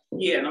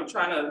 Yeah, and I'm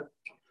trying to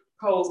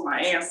pose my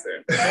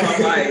answer.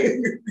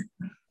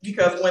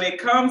 Because when it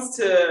comes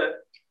to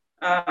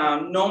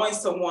knowing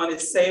someone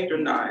is saved or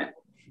not,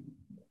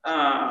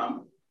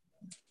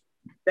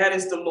 that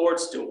is the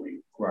Lord's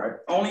doing. Right.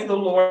 Only the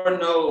Lord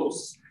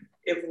knows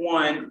if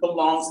one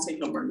belongs to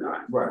him or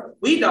not. Right.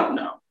 We don't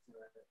know.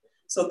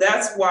 So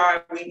that's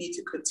why we need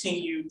to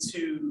continue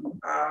to,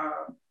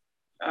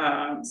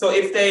 so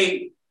if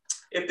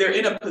they're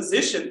in a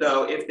position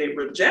though, if they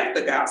reject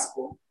the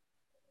gospel,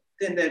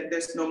 then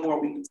there's no more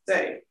we can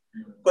say.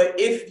 But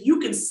if you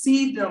can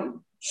see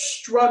them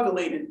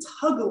struggling and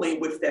tuggling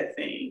with that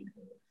thing,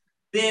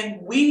 then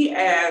we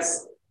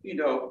as,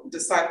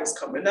 disciples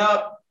coming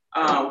up,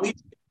 we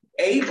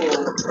able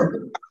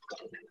to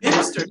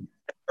minister to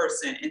that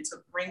person and to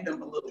bring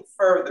them a little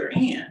further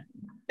in.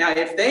 Now,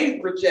 if they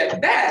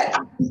reject that,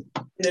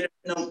 then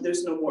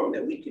there's no more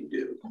that we can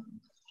do.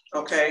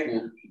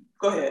 Okay,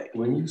 go ahead.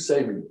 When you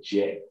say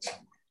reject,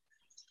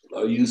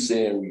 are you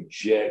saying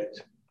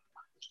reject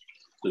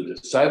the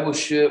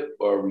discipleship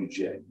or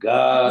reject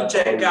God?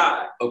 Reject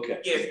God. Okay.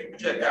 Yeah, if you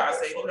reject God,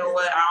 say, you know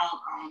what, I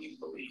don't even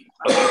believe.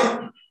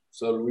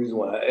 So the reason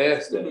why I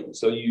asked that,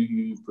 so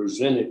you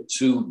presented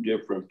two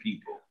different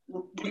people.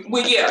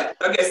 Well, yeah,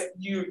 I guess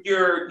your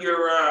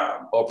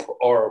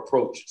or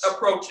approaches.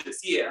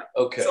 Approaches, yeah.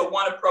 Okay. So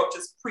one approach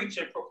is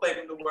preaching,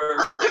 proclaiming the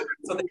word,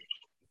 so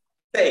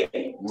they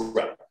say.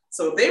 Right.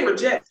 So if they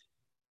reject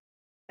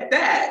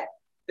that,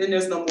 then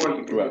there's no more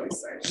you can really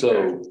say.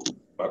 So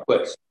my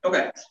question.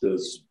 Okay.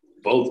 Does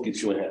both get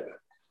you in heaven?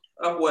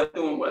 Of what?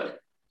 Doing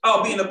what?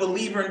 Oh, being a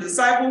believer and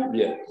disciple?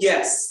 Yeah.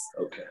 Yes.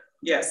 Okay.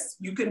 Yes.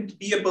 You can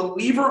be a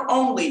believer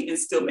only and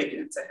still make it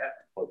into heaven.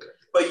 Okay.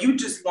 But you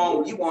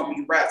won't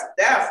be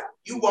razzle-dazzle.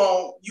 You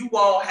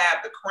won't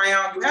have the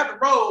crown. You have the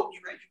robe,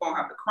 you won't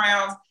have the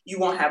crowns, you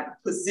won't have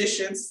the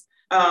positions.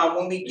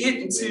 When we get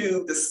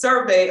into the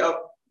survey of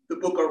the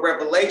book of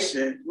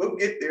Revelation, we'll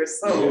get there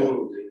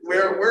soon.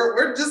 We're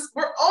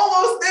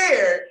almost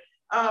there.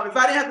 If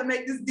I didn't have to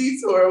make this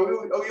detour,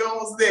 we're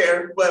almost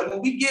there. But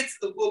when we get to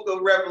the book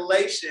of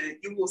Revelation,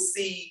 you will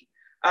see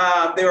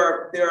there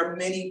are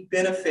many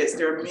benefits,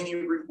 there are many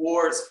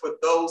rewards for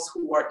those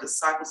who are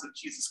disciples of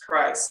Jesus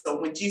Christ. So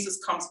when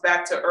Jesus comes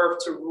back to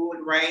earth to rule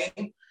and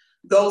reign,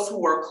 those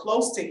who are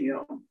close to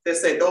him, they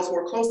say those who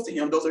are close to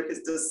him, those are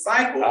his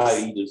disciples.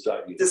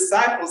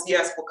 Disciples,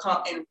 yes, will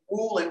come and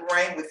rule and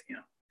reign with him.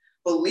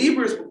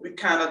 Believers will be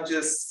kind of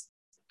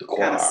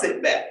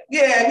sit back.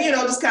 Yeah,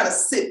 just kind of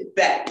sit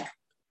back.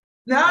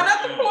 No,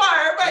 not the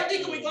choir. Everybody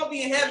thinking we're gonna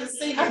be in heaven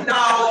singing.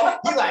 No.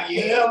 You're like,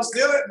 yeah, I'm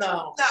still it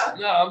now.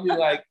 No, I mean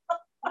like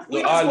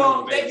they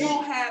won't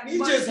have He's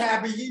just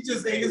happy. He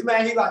just in his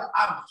man. He's like,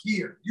 I'm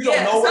here. You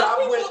don't know what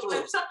I went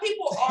through. Some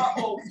people are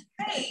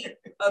okay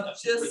of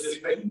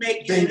just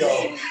making Bingo.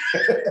 it.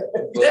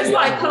 It's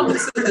like coming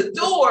to the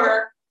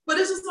door, but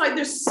it's just like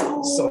there's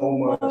so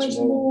much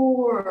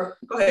more.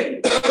 Go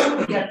ahead.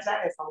 Yes,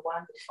 that is a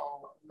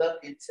wonderful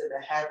look into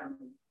the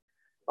heavenly.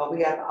 But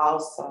we have to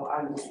also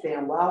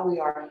understand while we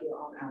are here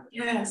on earth.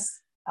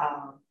 Yes.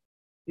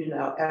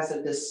 As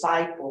a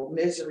disciple,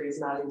 misery is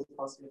not even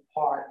supposed to be a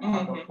part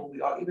of who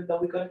we are, even though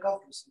we're going to go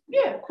through something.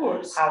 Yeah, of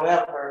course.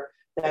 However,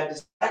 that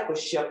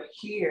discipleship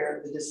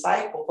here, the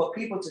disciple, for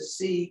people to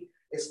see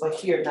is for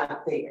here,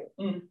 not there.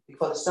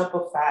 For the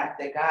simple fact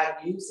that God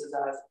uses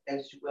us,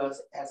 as you will,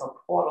 as a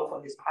portal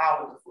for his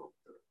power to flow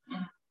through.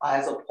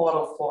 As a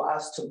portal for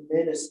us to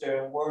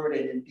minister in word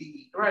and in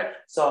deed. Right.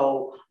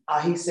 So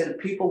he said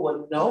people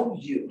will know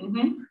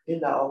you,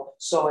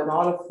 So in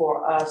order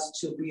for us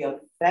to be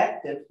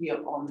effective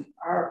here on the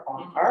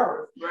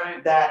earth,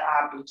 right. that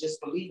I just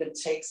believe it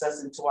takes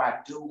us into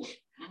our doing.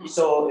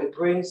 So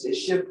it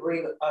should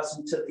bring us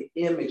into the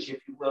image, if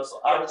you will, so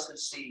others can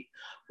see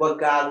what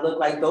God looked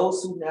like.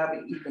 Those who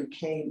never even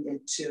came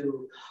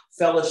into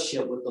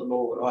fellowship with the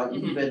Lord, or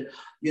even,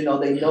 they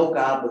know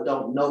God but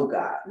don't know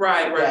God.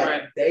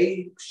 Right.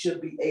 They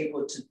should be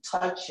able to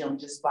touch him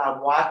just by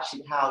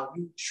watching how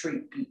you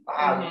treat people,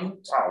 how you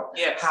talk,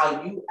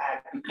 how you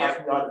act, because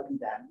we ought to be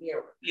that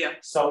mirror. Yeah.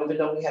 So even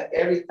though we have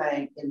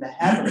everything in the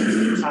heavens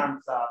in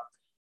terms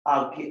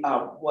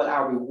of what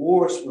our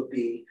rewards would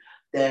be,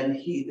 then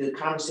the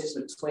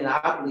conversation between,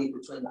 I believe,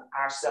 between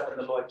ourselves and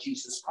the Lord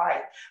Jesus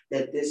Christ,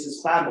 that this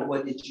is fine, but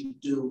what did you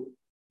do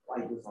while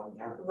you was on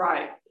the earth?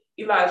 Right.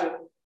 Elijah,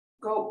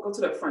 go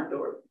to that front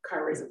door.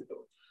 Kyrie's at the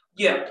door.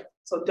 Yeah,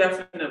 so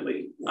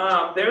definitely.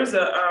 There's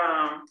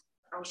I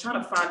was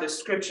trying to find the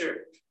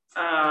scripture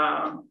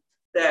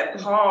that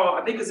Paul,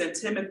 I think it's in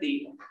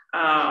Timothy,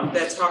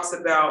 that talks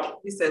about,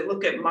 he said,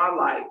 look at my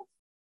life.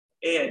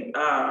 And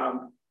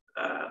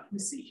let me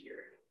see here.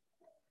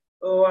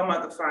 Oh, I'm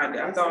about to find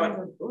it. I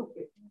thought,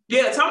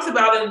 yeah, it talks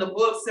about it in the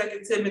book,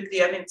 2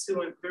 Timothy, I think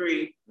 2 and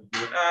 3.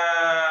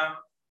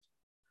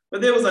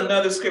 But there was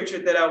another scripture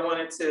that I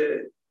wanted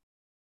to.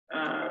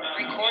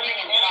 Recording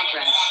in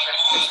progress.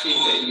 Let's see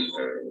that you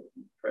heard.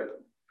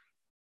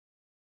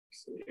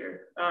 See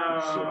here.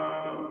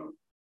 I'm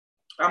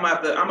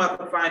about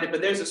to find it,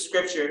 but there's a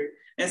scripture.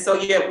 And so,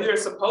 yeah, we are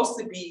supposed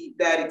to be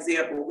that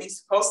example. We're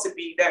supposed to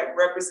be that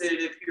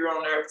representative here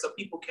on earth so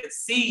people can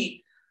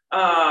see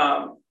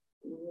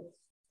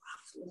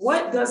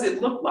what does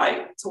it look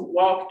like to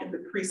walk in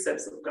the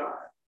precepts of God?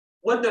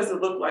 What does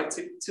it look like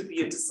to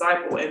be a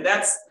disciple? And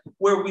that's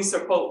where we are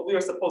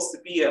supposed to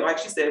be at. Like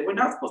she said, we're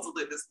not supposed to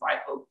live this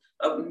life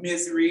of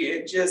misery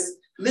and just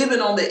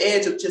living on the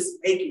edge of just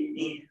making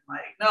it in.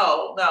 Like,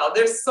 no,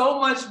 there's so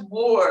much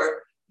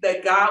more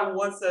that God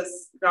wants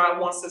us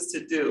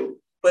to do.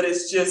 But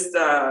it's just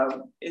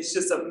a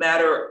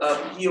matter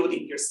of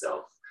yielding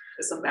yourself.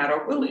 It's a matter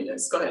of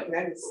willingness. Go ahead. Can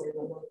I just say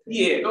one more thing?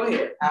 Yeah, go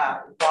ahead.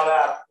 Brought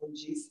up when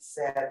Jesus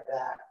said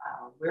that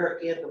we're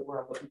in the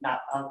world, but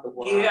not of the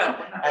world.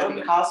 Yeah. And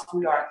because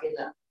we are in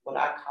what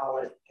I call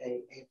it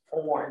a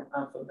foreign,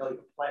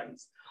 unfamiliar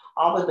place,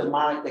 all the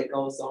demonic that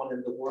goes on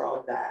in the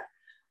world,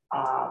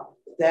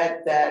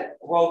 that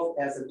growth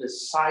as a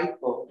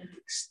disciple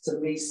to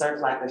me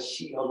serves like a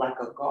shield, like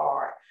a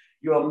guard.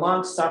 You're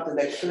amongst something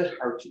that could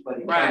hurt you, but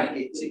it can't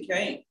get to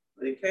you.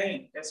 It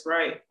can't. That's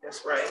right.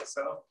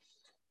 So,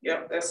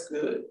 yep, that's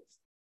good.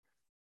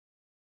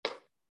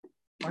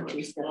 And,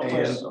 okay,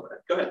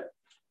 go ahead.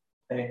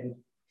 And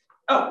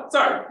oh,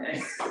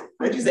 sorry.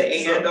 What'd you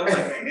say? And I'm like,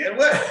 and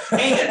what?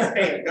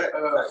 And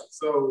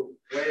so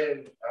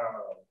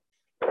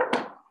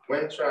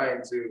when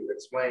trying to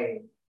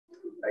explain,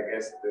 I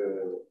guess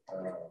the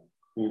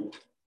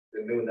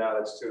new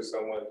knowledge to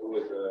someone who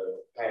is a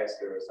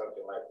pastor or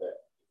something like that.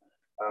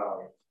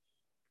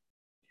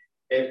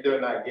 If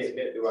they're not getting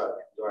it, do I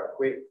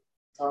quit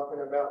talking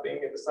about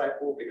being a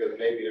disciple because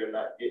maybe they're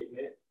not getting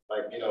it?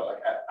 Like,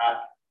 like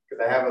because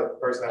I have a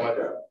person I went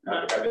to,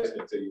 I think I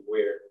mentioned it to you,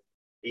 where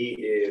he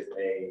is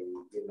a,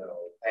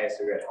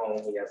 pastor at home.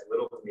 He has a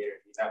little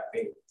community, not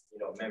many,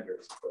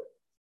 members, but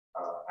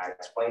I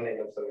explained to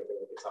him some of the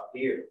things we talk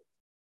here,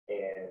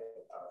 and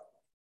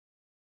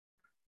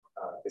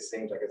it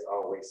seems like it's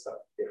always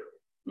something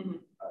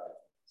different.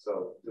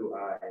 So do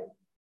I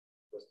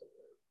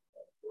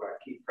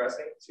keep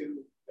pressing to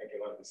make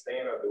him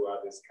understand, or do I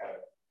just kind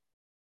of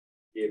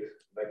give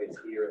nuggets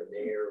here and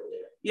there? Or...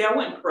 Yeah, I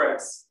wouldn't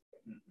press,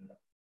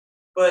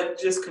 but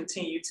just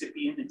continue to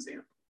be an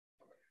example.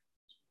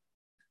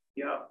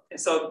 Yeah, and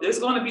so there's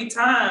going to be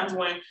times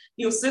when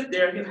he'll sit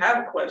there and he'll have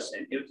a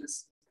question. He'll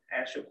just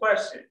ask you a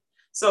question.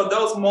 So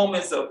those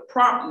moments of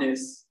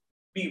promptness,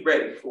 be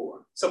ready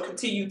for. So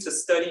continue to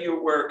study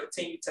your word,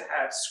 continue to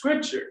have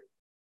scripture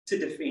to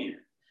defend.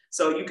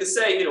 So you could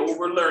say,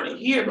 we're learning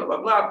here, blah,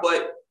 blah, blah,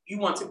 but you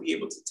want to be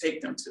able to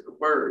take them to the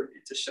word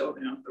and to show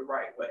them the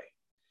right way.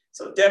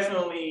 So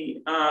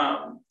definitely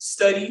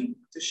study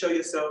to show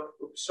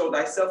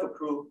thyself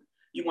approved.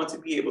 You want to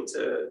be able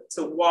to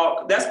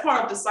walk. That's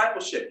part of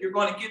discipleship. You're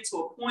going to get to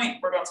a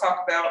point, we're going to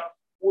talk about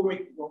when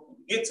we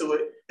get to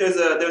it.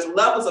 There's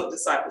levels of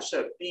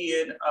discipleship,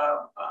 being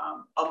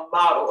a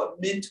model, a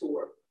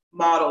mentor,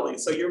 modeling.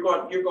 So you're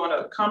going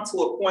to come to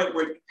a point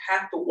where you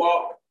have to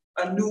walk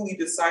a newly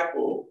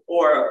disciple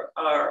or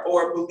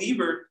a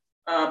believer,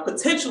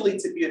 potentially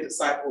to be a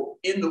disciple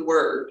in the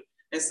word.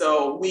 And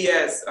so we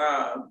as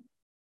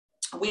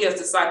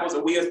disciples,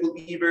 or we as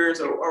believers,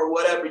 or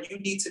whatever, you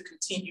need to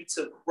continue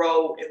to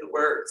grow in the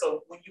word.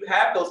 So when you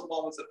have those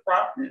moments of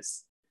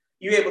promptness,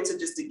 you're able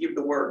to give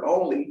the word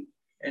only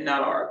and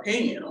not our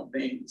opinion on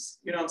things.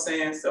 You know what I'm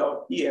saying?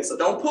 So yeah, so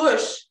don't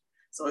push.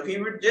 So if he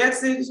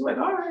rejects it, he's like,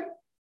 all right,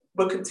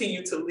 but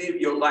continue to live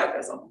your life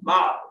as a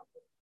model.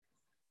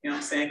 You know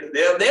what I'm saying? Because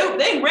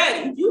they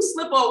ready. If you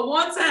slip on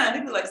one time,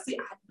 they be like, see,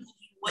 I knew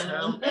you wasn't.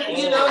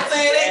 You know what I'm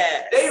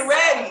saying? They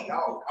ready. I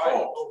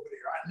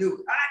knew it.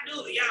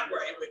 Y'all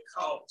were able to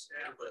coach.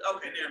 But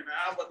okay, never mind.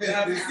 I was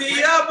about to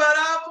see y'all, but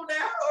I'm on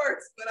that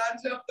horse, but I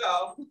jumped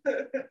off.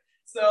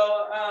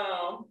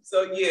 So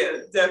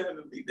yeah,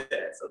 definitely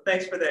that. So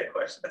thanks for that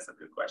question. That's a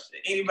good question.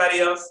 Anybody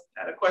else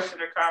had a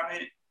question or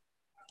comment?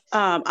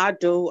 I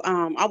do.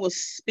 I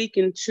was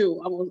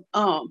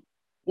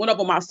went up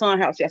on my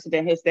son's house yesterday,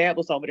 and his dad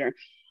was over there.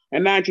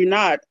 And mind you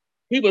not,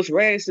 he was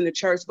raised in the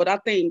church, but I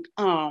think,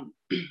 I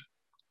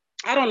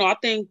don't know, I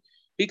think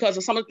because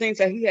of some of the things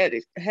that he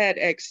had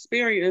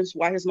experienced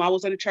while his mom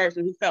was in the church,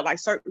 and he felt like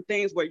certain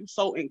things where you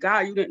so in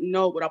God, you didn't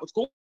know what I was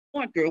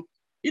going through,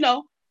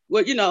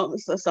 well,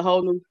 it's a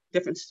whole new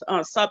different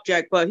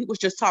subject, but he was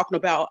just talking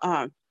about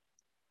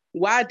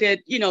why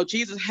did,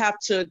 Jesus have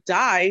to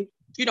die,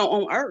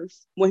 on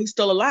earth when he's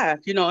still alive,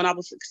 and I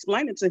was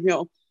explaining to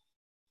him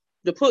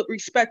to put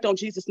respect on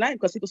Jesus' name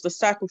because he was the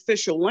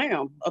sacrificial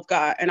lamb of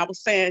God. And I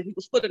was saying he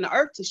was put in the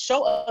earth to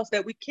show us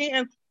that we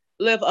can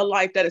live a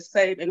life that is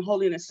saved and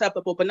holy and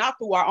acceptable, but not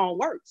through our own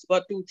works,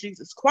 but through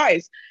Jesus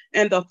Christ.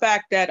 And the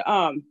fact that,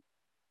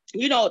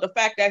 the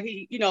fact that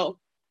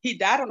he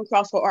died on the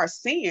cross for our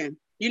sin,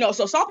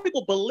 so some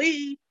people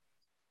believe,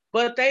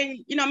 but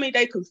they,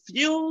 they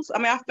confused.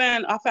 I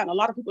found a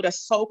lot of people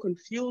that's so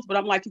confused, but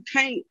I'm like, you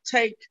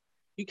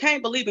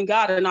can't believe in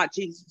God and not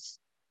Jesus.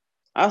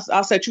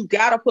 I said, you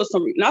got to put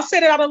some, and I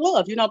said it out of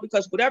love,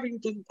 because whatever you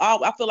do,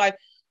 I feel like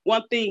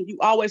one thing, you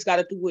always got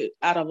to do it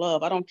out of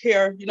love. I don't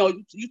care,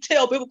 you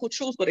tell biblical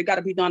truths, but it got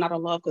to be done out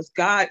of love because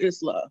God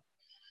is love.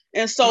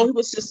 And so he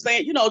was just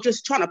saying,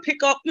 just trying to pick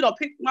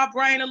my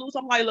brain and loose.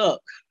 I'm like,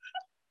 look,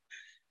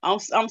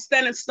 I'm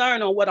standing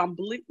stern on what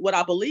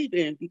I believe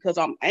in because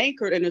I'm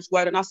anchored in this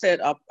word. And I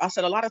said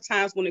a lot of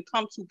times when it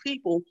comes to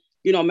people,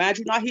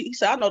 imagine he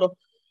said, I know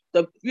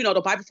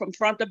the Bible from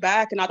front to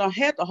back, and I don't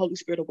have the Holy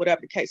Spirit or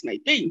whatever the case may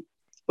be.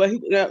 But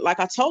like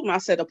I told him, I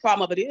said, the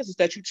problem of it is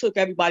that you took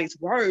everybody's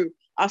word.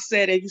 I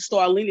said, and you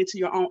start leaning to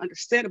your own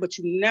understanding, but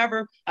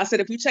I said,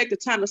 if you take the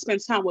time to spend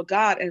time with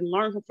God and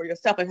learn him for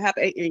yourself and have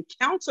an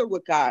encounter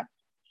with God,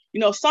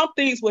 some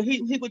things where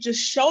he would just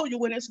show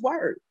you in his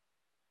word.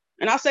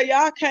 And I said,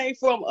 I came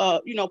from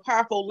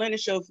powerful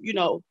lineage of,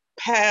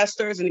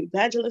 pastors and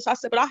evangelists. I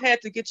said, but I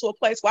had to get to a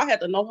place where I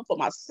had to know him for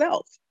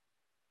myself.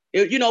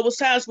 It was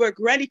times where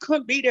granny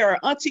couldn't be there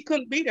or auntie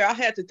couldn't be there. I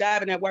had to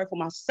dive in that word for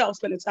myself,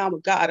 spending time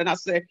with God. And I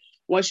said,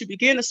 once you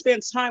begin to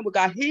spend time with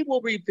God, he will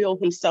reveal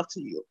himself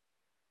to you.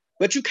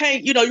 But you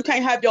can't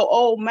have your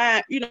old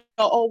mind,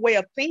 old way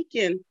of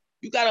thinking.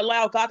 You got to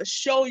allow God to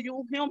show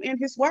you him in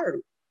his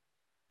word.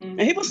 Mm-hmm.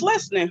 And he was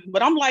listening.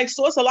 But I'm like,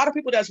 so it's a lot of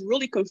people that's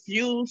really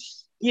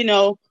confused,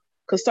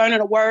 concerning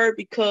the word,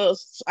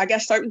 because I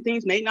guess certain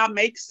things may not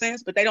make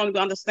sense, but they don't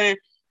even understand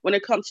when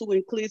it comes to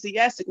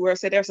Ecclesiastic, where it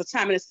said there's a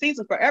time and a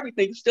season for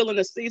everything. You're still in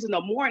the season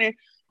of mourning,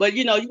 but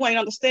you ain't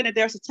understanding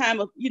there's a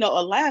time of,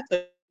 a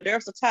laughter.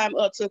 There's a time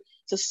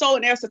to sow,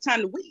 and there's a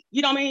time to weep.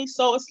 You know what I mean?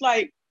 So it's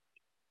like,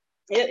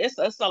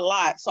 it's a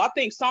lot. So I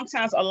think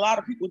sometimes a lot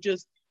of people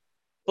just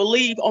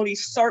believe on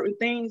these certain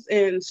things.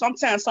 And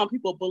sometimes some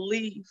people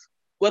believe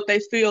what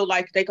they feel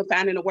like they can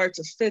find in the word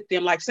to fit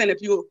them. Like saying,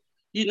 if you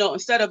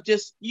instead of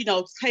just,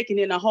 taking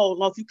in a whole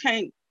loaf, you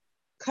can't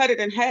cut it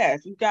in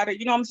half. You got to,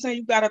 you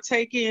got to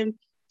take in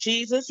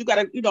Jesus. You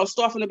got to,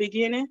 start from the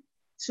beginning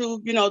to,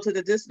 to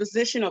the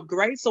disposition of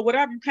grace. So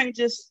whatever, you can't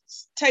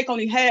just take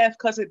only half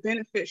because it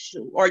benefits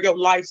you or your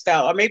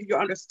lifestyle or maybe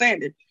your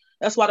understanding.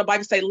 That's why the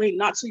Bible say lean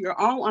not to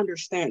your own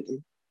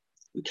understanding.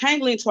 We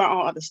can't lean to our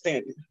own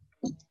understanding.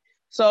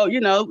 So,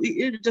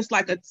 it's just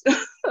like a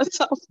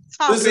tough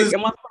topic. This is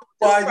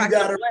why you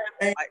got to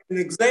an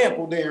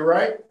example then,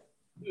 right?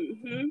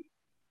 Mm-hmm.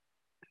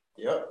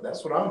 Yep,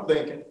 that's what I'm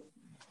thinking.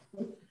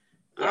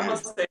 I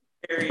must say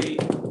very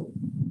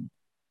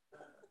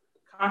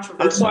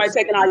controversial. I'm sorry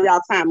taking all y'all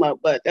time up,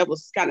 but that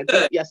was kind of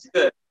deep. Yes.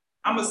 Good.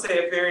 I'm going to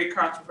say a very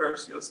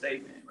controversial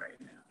statement right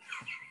now.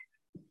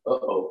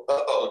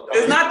 Uh-oh.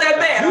 It's not that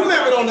bad. You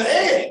live it on the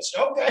edge.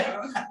 Okay.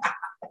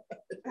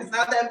 It's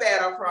not that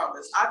bad, I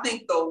promise. I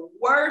think the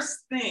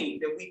worst thing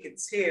that we could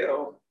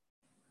tell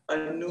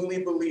a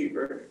newly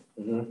believer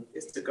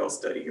is to go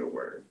study your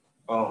word.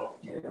 Oh,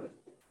 yeah.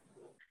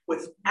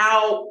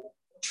 Without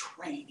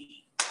training.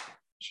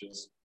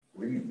 Just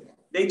reading it.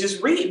 They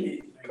just reading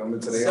it.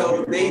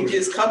 They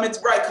just come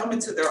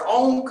into their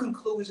own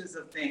conclusions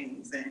of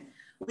things. And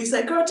we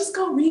say, girl, just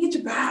go read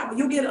your Bible.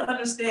 You'll get an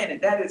understanding.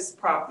 That is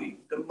probably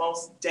the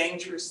most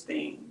dangerous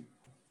thing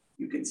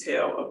you can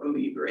tell a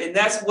believer. And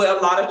that's what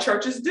a lot of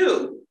churches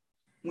do.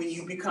 When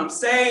you become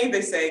saved,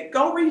 they say,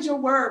 go read your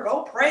word,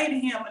 go pray to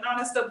him and all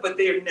that stuff. But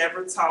they're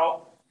never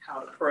taught how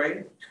to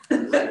pray.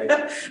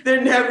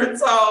 They're never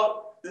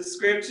taught the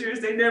scriptures.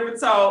 They never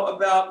taught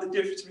about the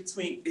difference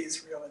between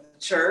Israel and the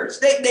church.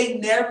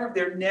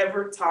 They're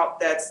never taught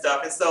that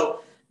stuff. And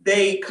so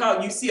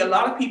you see a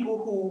lot of people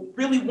who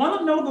really want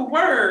to know the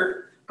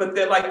word, but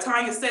they're, like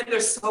Tanya said, they're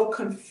so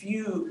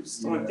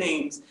confused on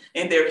things,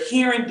 and they're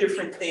hearing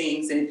different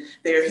things, and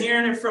they're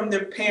hearing it from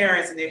their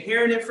parents, and they're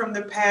hearing it from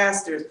their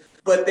pastors,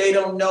 but they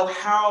don't know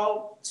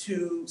how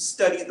to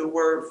study the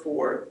word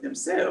for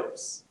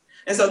themselves.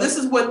 And so this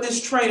is what this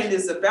training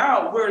is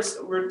about.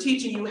 We're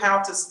teaching you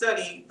how to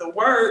study the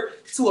word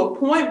to a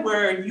point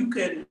where you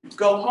can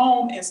go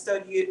home and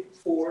study it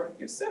for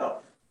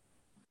yourself.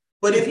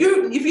 But if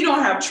you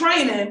don't have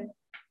training,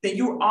 then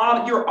you're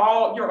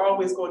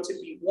always going to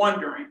be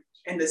wondering.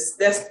 And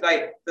that's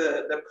like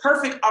the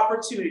perfect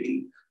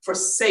opportunity for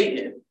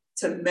Satan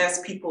to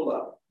mess people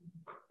up.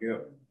 Yeah.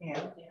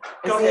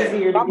 Go ahead.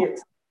 Easier to get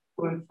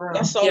to and from.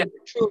 That's so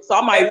true. So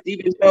I might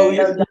even go.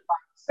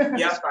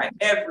 Yeah, right.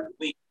 Every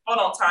week. Hold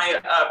on,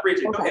 Tanya.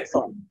 Bridget, go ahead.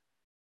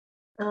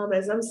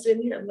 As I'm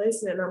sitting here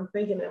listening, I'm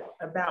thinking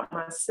about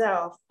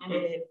myself,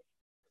 and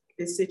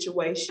this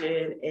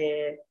situation,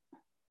 and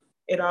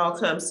it all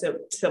comes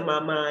to my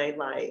mind.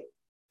 Like,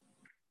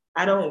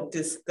 I don't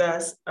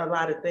discuss a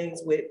lot of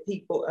things with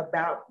people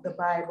about the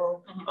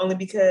Bible, only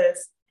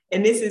because,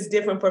 and this is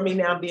different for me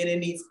now being in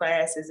these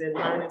classes and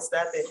learning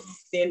stuff. And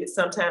then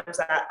sometimes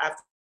I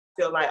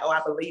feel like, oh,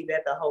 I believe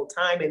that the whole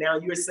time. And now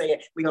you're saying,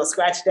 we're going to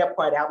scratch that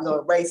part out. We're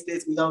going to erase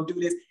this. We're going to do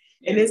this.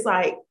 And it's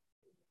like,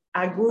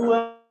 I grew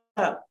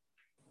up,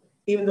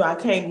 even though I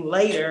came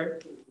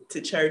later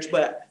to church,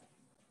 but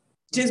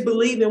just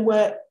believing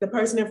what the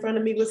person in front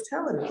of me was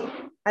telling me.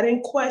 I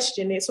didn't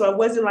question it. So it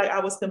wasn't like I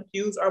was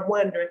confused or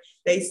wondering.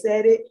 They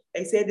said it.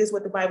 They said this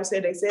what the Bible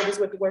said. They said this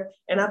what the word,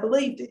 and I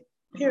believed it,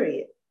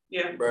 period.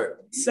 Yeah. Right.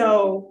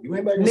 So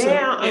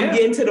now I'm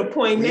getting to the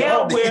point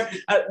now where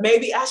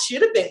maybe I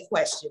should have been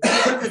questioned,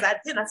 because I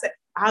didn't. I said,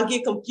 I'll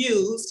get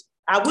confused.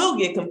 I will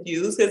get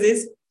confused because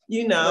it's,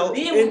 you know,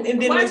 and then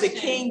there's the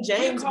King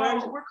James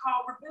version. We're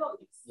called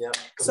rebellious. Yeah.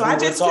 So I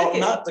just took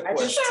it. I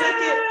just took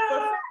it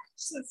for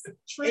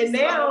facts. And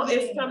now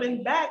it's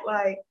coming back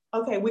like,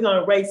 okay, we're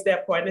gonna erase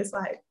that part. And it's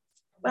like,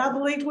 but I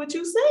believed what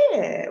you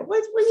said.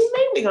 What do you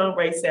mean we're gonna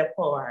erase that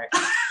part?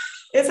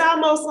 It's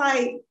almost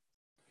like,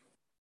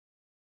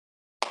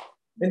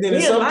 and then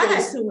in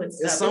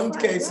some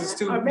cases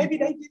too, or maybe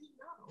they didn't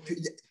know.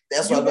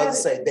 That's what I was about to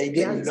say. They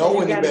didn't know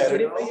any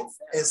better.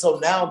 And so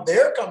now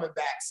they're coming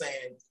back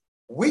saying,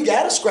 we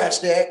got to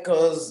scratch that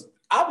because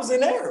I was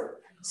in error.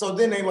 So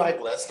then they like,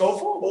 let's go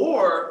forward.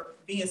 Or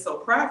being so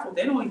prideful,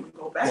 they don't even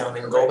go back. They don't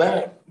even go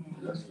back.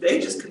 They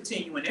just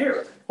continue in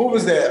error. Who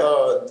was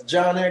that?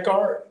 John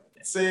Eckhart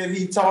said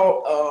he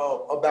taught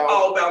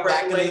about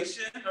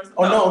Revelation.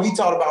 He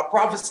taught about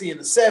prophecy in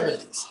the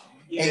 70s.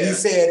 Yeah. And he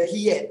said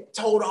he had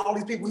told all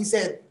these people, he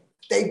said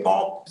they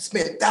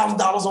spent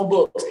 $1,000 on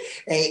books.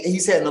 And he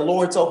said, and the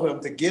Lord told him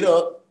to get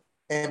up,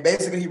 and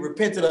basically he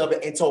repented of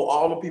it and told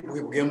all the people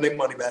he would give them their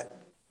money back.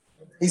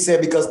 He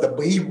said because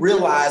he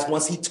realized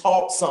once he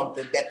taught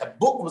something that the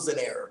book was in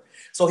error.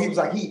 So he was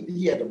like,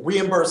 he had to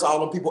reimburse all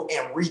the people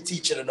and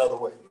reteach it another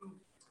way.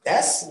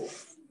 That's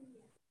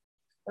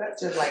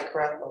just like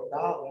Creflo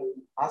Dollar.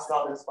 I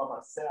saw this for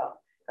myself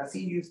because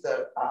he used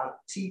to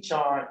teach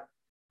on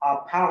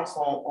pounce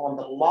on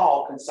the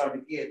law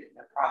concerning giving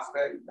and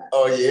prosperity.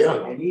 Oh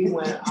yeah. And he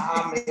went,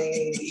 God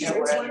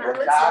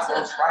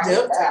goes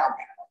right down.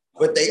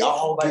 But they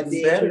all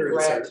getting better.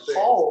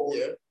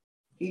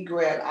 He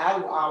grabbed,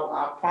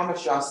 I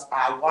promise you,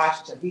 I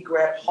watched him. He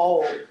grabbed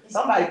hold.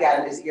 Somebody got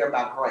in his ear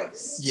about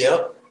grace.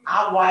 Yep.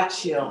 I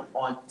watched him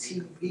on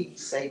TV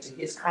say to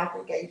his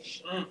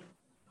congregation,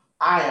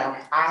 I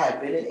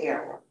have been in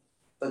error.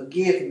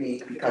 Forgive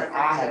me because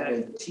I have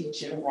been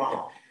teaching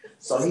wrong.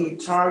 So he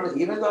turned,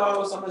 even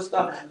though some of the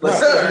stuff,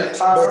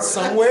 but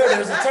somewhere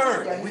there's a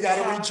turn. Yeah, we got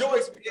to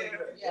rejoice.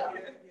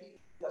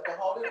 The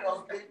Holy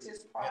Ghost bent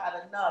his pride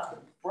enough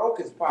and broke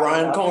his pride.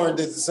 Brian Corn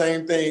did the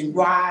same thing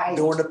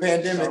during the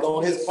pandemic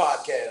on his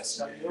podcast.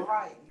 So you're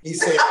right. He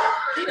said,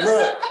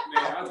 look,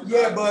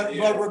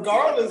 but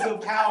regardless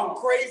of how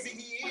crazy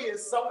he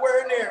is,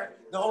 somewhere in there,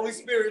 the Holy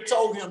Spirit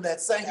told him that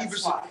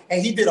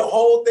and he did a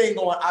whole thing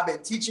on, I've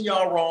been teaching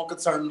y'all wrong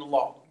concerning the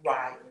law.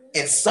 Right.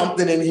 And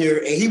something in here,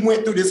 and he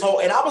went through this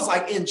whole, and I was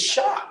like in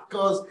shock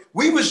because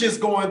we was just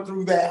going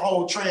through that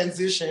whole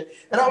transition,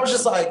 and I was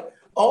just like,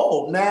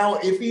 oh, now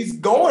if he's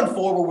going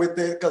forward with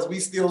it, because we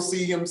still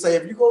see him say,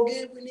 if you go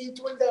get it, we need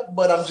 $20.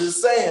 But I'm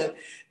just saying,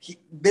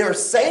 they're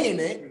saying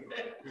it,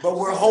 but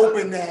we're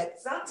hoping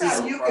that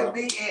sometimes you can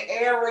be in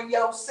error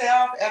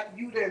yourself after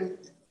you done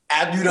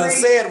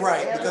said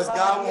right, because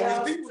God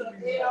wants his people to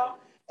be right.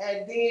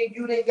 And then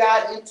you done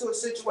got into a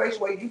situation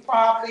where you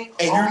probably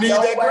and you need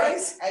that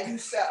grace, and you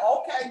said,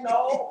 okay,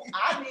 no,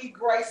 I need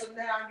grace, and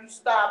now you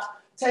stop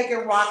taking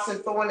rocks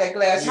and throwing that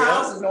glass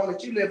houses, knowing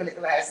that you live in a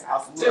glass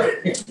house too.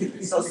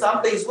 Right. So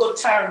some things will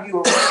turn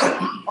you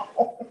around.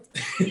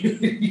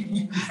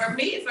 For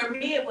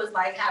me, it was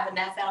like having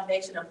that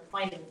foundation of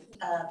point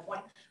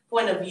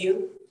of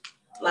view.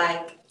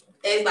 Like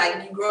it's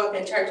like you grew up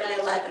in church all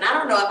your life, and I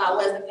don't know if I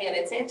wasn't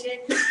paying attention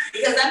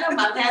because I know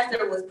my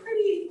pastor was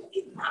pretty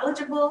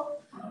knowledgeable.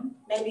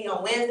 Maybe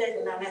on Wednesdays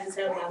and not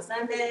necessarily on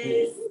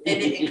Sundays. It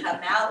didn't come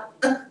out.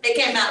 It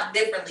came out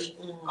differently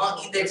on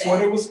either day. That's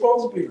what it was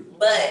supposed to be.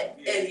 But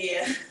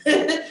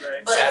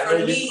but for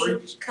me,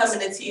 coming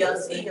to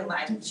TLC and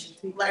like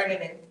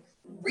learning it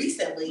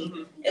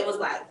recently, it was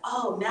like,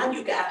 oh, now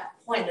you got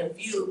point of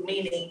view,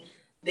 meaning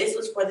this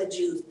was for the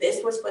Jews,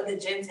 this was for the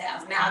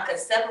Gentiles. Now I could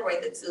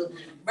separate the two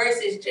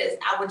versus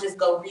I would just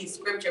go read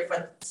scripture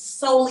for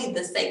solely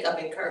the sake of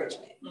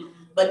encouragement.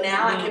 But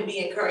now I can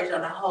be encouraged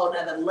on a whole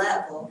nother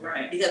level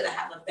because I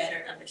have a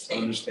better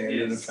understanding.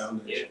 The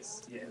foundation.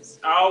 Yes.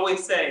 I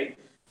always say,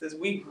 since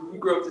we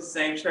grew up in the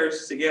same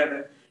church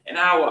together, and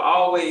I will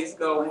always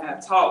go and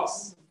have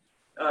talks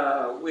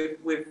with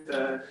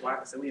like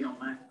I said, we don't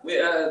mind.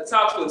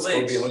 Talks with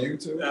Lynch. It's gonna be on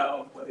YouTube.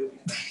 No, but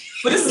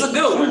this is a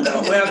good one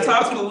though. We have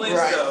talks with Lynch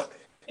though,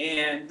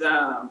 and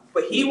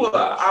but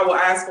I will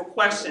ask for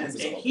questions,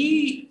 and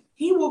he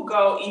will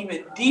go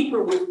even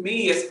deeper with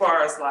me as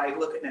far as like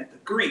looking at the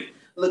Greek.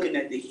 looking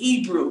at the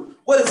Hebrew.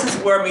 What does this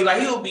word mean?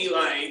 Like, he'll be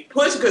like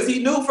push, because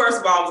he knew first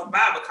of all it was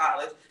Bible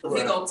college.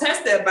 Right. He's gonna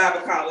test that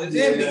Bible college.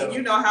 Yeah.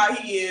 You know how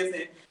he is.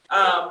 And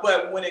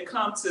but when it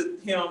comes to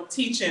him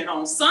teaching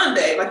on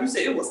Sunday, like you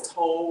said, it was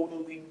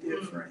totally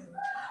different.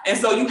 And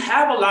so you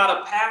have a lot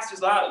of pastors,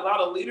 a lot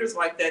of leaders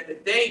like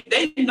that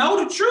they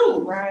know the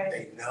truth. Right.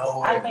 They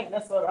know it. I think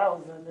that's what I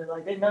was under.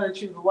 Like, they know the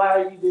truth.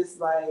 Why are you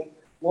just like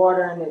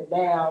watering it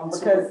down?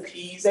 Because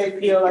they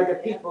feel like the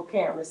people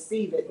can't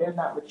receive it. They're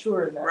not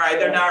mature enough. Right,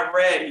 they're not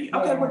ready. Yeah.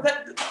 Okay, well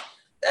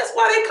that's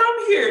why they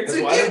come here,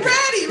 to get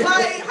ready.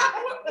 Like, why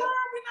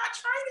are we not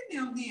training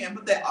them then?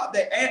 But the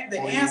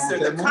answer,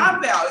 the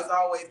cop out is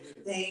always,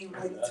 they ain't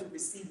ready to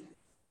receive it.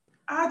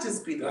 I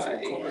just be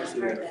like,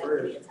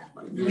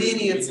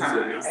 many a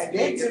time. And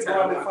they just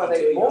go before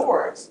they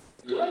boards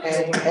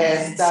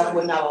and stuff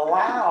would not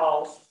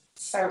allow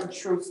certain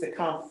truths to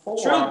come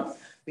forth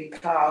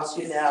because,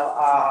 you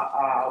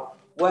know,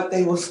 what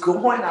they was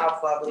going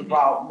off of was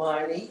about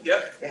money.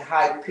 Yep. It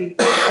hyped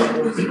people, and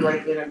it was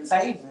great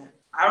entertainment.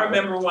 I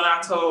remember when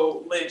I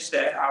told Lynch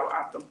that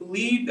I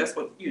believe that's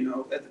what, you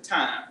know, at the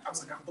time, I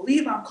was like, I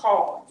believe I'm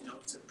called, you know,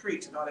 to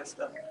preach and all that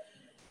stuff.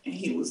 And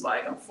he was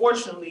like,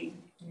 unfortunately,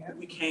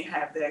 we can't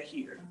have that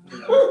here, you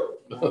know,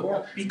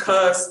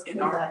 because in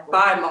our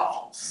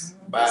bylaws,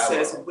 it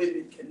says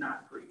women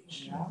cannot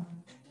preach.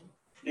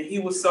 And he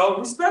was so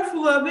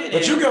respectful of it.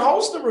 But you can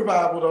host a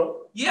revival,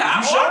 though. Yeah,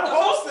 I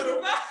hosted a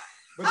revival.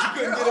 But you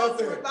couldn't get up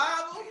there.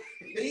 Revival,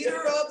 leader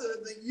of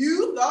the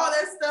youth, all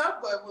that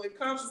stuff. But when it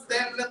comes to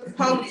standing at the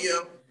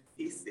podium,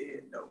 he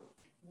said no.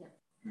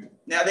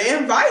 Now, they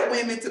invite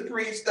women to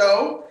preach,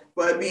 though,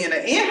 but being an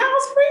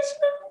in-house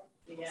preacher,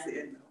 he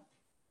said no.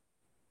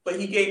 But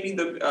he gave me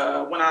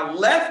when I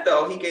left,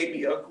 though, he gave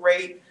me a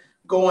great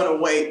going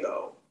away,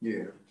 though.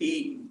 Yeah.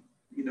 He,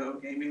 you know,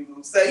 gave me a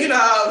little, say, you know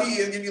how he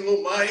give you a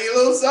little money, a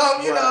little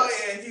something, you know,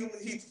 and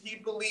he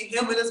believed,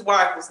 him and his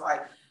wife was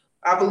like,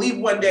 I believe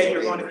one day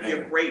you're going to be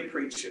a great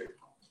preacher.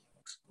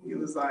 He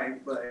was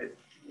like, but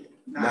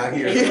not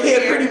here.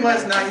 Yeah, pretty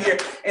much not here.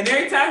 And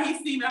every time he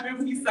seen me, I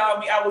remember he saw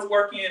me, I was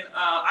working,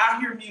 I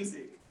hear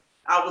music.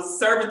 I was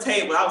serving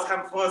tables. I was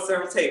having fun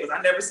serving tables.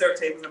 I never served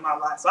tables in my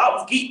life, so I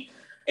was geek.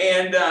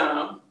 And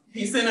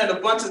he sent at a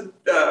bunch of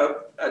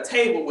a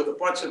table with a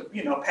bunch of,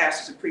 you know,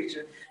 pastors and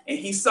preachers. And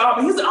he saw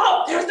me. He said,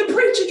 "Oh, there's the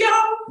preacher,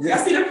 y'all. Yeah.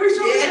 Y'all see the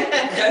preacher? Yeah.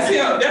 That's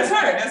him. That's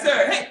her. That's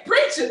her. Hey,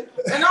 preacher."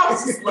 And I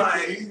was just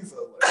like,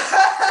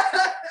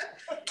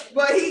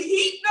 but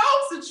he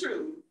knows the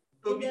truth.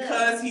 But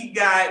because he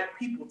got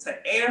people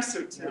to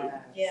answer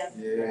to.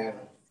 Yeah.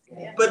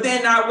 But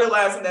then not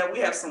realizing that we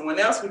have someone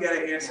else we got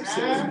to answer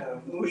to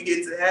when we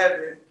get to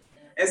heaven.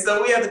 And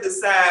so we have to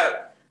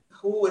decide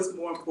who is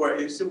more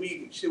important. Should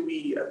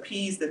we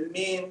appease the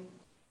men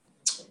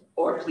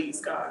or please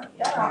God?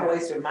 That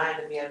always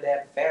reminded me of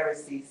that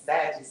Pharisee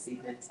Sadducee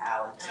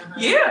mentality.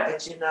 Yeah.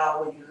 That, you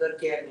know, when you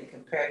look at it and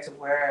compare it to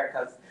where,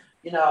 because,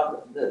 you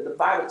know, the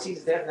Bible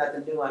teaches there's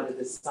nothing new under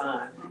the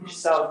sun.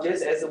 So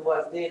just as it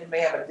was then, it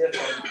may have a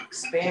different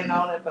spin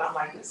on it, but I'm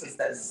like, this is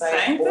the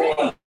same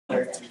thing.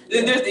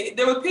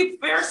 There were people,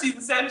 Pharisees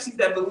and Sadducees,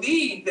 that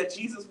believed that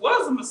Jesus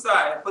was the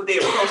Messiah, but they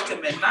approached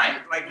him at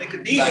night, like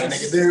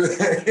Nicodemus.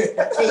 It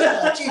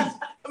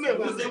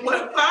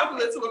wasn't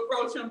popular to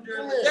approach him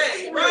during the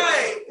day,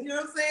 right? You know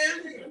what I'm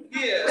saying?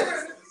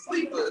 Yeah,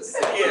 sleepers.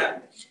 Yeah.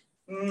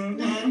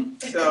 Mm-hmm.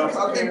 So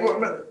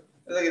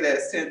look at that,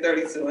 it's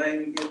 10:32. I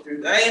ain't even get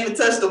through. I ain't even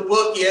touched the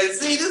book yet.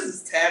 See, this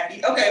is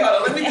tacky. Okay,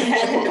 hold on. Let me do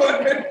one more.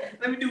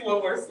 Let me do one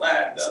more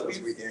slide though.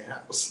 This weekend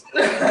house.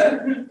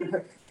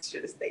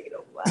 Should have stayed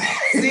online.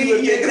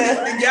 See,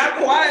 y'all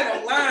quiet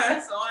online,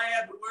 so I ain't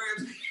have to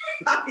worry.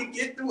 I can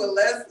get through a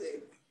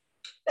lesson.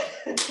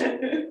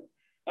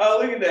 Oh,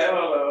 look at that.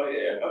 Hold on.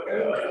 Yeah. Okay.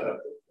 Hold on.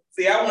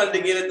 See, I wanted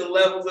to get at the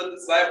levels of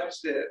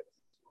discipleship.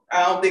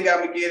 I don't think I'm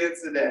going to get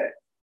into that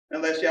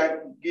unless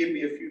y'all give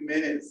me a few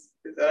minutes.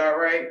 Is that all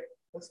right?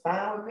 That's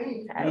fine with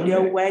me.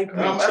 Your way. I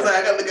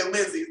got to look at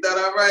Lindsay. Is that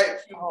all right?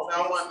 I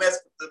don't want to mess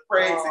with the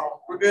praise.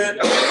 We're good?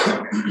 Okay. All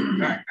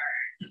right.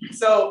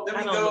 So let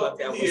me go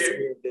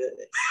here.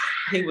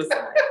 He was so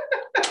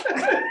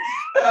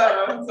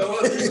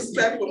let's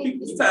respect for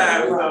people's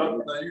time.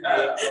 So,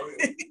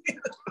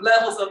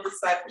 levels of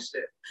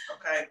discipleship.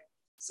 Okay.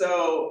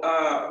 So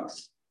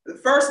the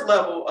first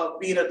level of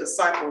being a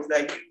disciple is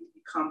that you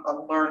become a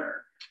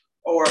learner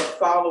or a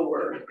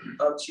follower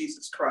of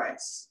Jesus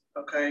Christ.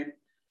 Okay.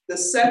 The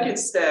second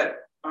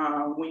step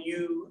when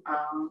you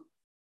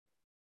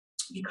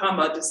become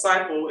a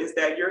disciple is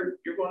that you're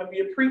going to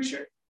be a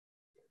preacher.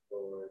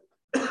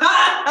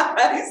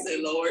 He said,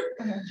 Lord.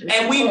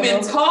 And we've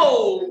been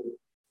told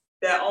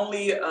that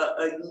only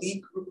an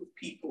elite group of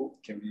people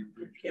can be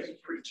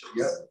preachers.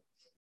 Yep.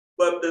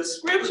 But the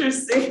scripture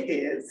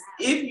says,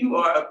 if you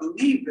are a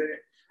believer,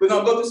 we're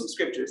going to go through some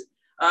scriptures,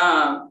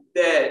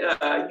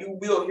 that you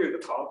will hear the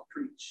call to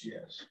preach.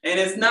 Yes. And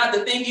it's not,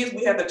 the thing is,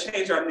 we have to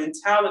change our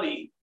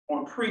mentality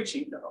on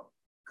preaching, though.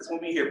 Because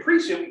when we hear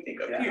preaching, we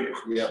think of here.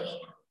 Yep.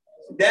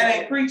 That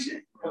ain't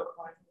preaching.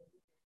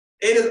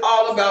 It is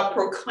all about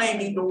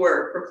proclaiming the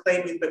word,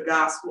 proclaiming the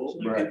gospel.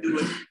 You can do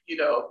it,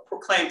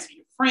 proclaim to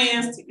your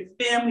friends, to your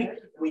family,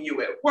 when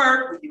you're at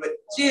work, when you're at the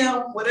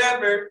gym,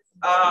 whatever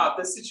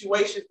the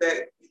situation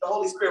that the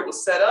Holy Spirit will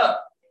set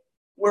up.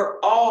 We're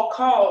all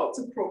called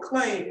to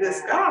proclaim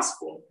this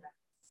gospel.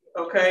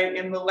 Okay,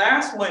 and the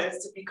last one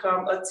is to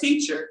become a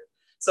teacher.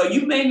 So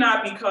you may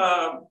not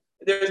become,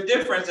 there's a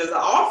difference. There's an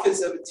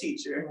office of a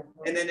teacher,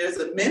 and then there's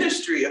a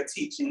ministry of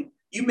teaching.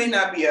 You may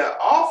not be an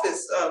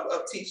office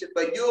of teaching,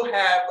 but you'll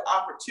have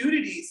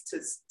opportunities to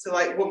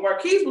like what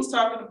Marquise was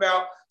talking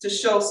about, to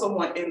show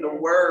someone in the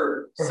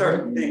word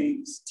certain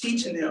things,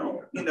 teaching them,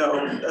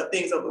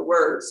 things of the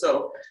word.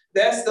 So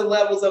that's the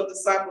levels of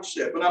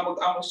discipleship. And I'm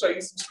gonna show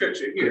you some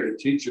scripture here. Did the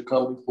teacher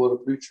come before the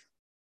preacher?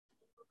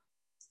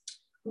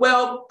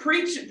 Well,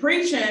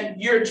 preaching,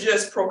 you're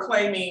just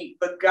proclaiming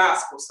the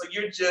gospel. So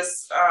you're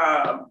just,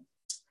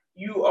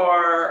 you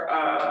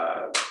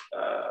are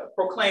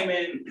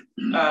proclaiming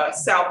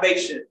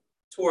salvation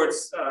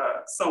towards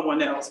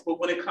someone else. But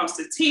when it comes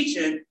to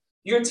teaching,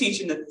 you're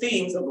teaching the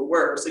themes of the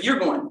word. So you're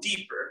going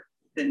deeper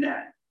than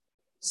that.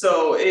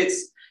 So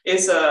it's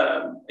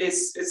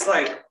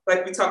like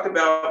we talked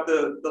about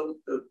the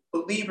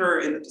believer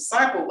and the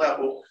disciple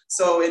level.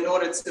 So in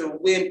order to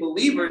win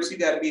believers, you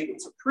got to be able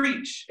to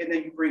preach, and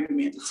then you bring them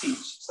in to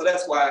teach. So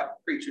that's why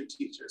preacher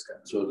teachers come.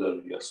 So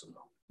that's yes or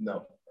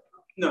no?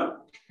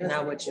 No.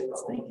 Not what you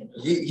was thinking.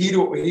 He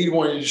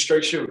wanted you to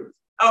straight shooter.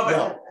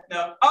 Okay. No.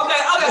 Okay.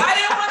 I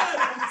didn't want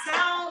to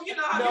sound,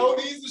 No,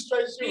 he's a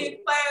straight shooter. Being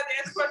glad to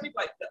answer questions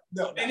like that.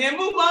 No. And then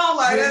move on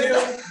like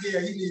that. Yeah,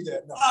 he need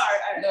that. No. All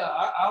right. Yeah,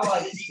 I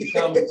like the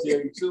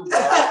commentary too, but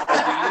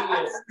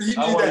at the end,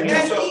 I want to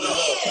hear something.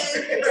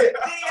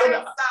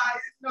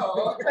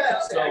 No.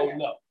 So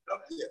no. Okay. I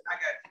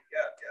got you.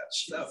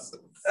 Yeah. So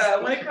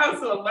when it comes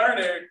to a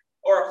learner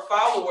or a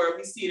follower,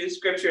 we see it in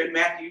scripture in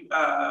Matthew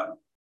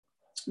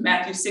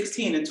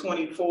 16 and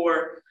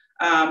 24.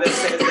 That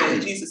says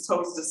that Jesus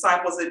told his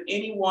disciples, if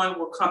anyone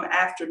will come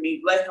after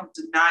me, let him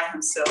deny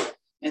himself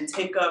and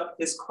take up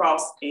his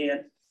cross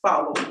and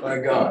follow me. My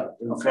God,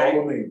 and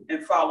follow me.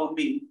 And follow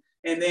me.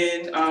 And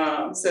then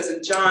it says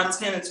in John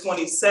 10 and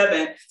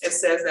 27, it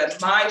says that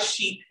my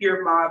sheep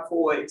hear my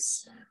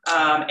voice,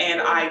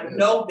 and I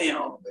know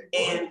them,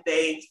 and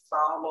they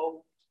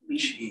follow me.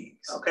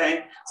 Jeez.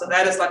 Okay, so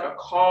that is like a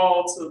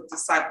call to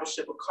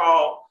discipleship, a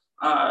call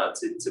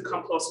to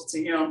come closer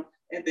to him.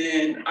 And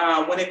then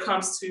when it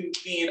comes to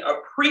being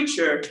a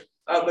preacher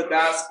of the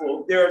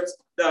gospel, there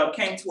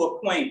came to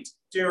a point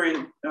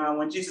during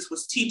when Jesus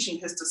was teaching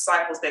his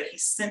disciples that he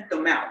sent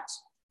them out,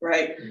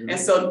 right? Mm-hmm. And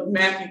so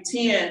Matthew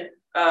 10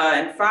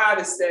 and 5,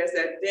 it says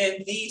that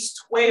then these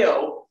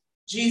 12,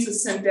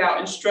 Jesus sent out,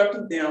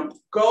 instructing them,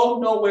 go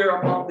nowhere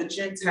among the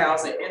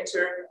Gentiles and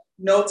enter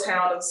no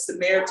town of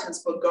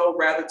Samaritans, but go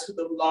rather to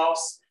the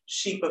lost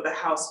sheep of the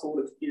household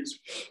of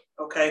Israel.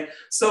 Okay,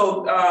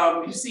 so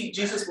you see,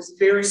 Jesus was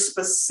very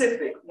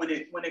specific when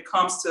it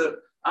comes to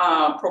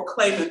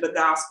proclaiming the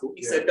gospel.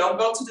 He said, don't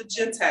go to the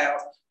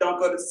Gentiles, don't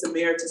go to the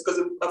Samaritans, because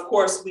of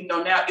course we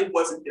know now it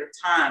wasn't their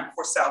time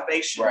for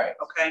salvation. Right.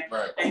 Okay.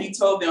 Right. And he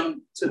told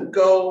them to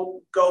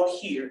go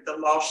here, the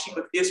lost sheep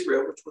of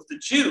Israel, which was the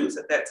Jews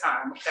at that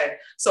time. Okay.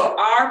 So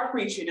our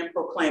preaching and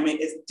proclaiming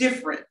is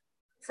different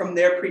from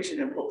their preaching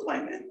and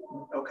proclaiming.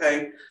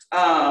 Okay.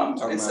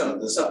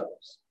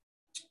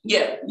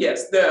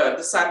 The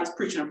disciples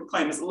preaching and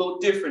proclaiming is a little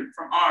different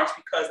from ours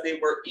because they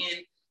were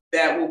in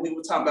that, what we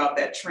were talking about,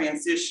 that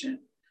transition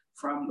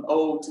from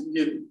old to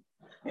new.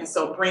 And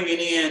so bringing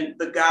in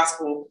the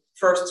gospel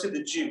first to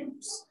the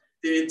Jews,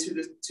 then to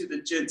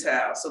the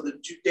Gentiles. So the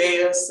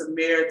Judea,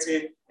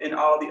 Samaritan, and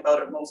all the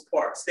uttermost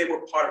parts, they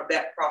were part of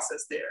that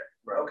process there.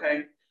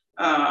 Okay.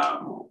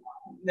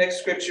 Next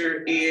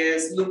scripture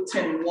is Luke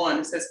 10:1.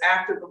 It says,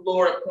 after the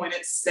Lord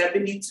appointed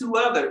 72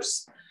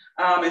 others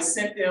and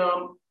sent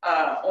them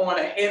on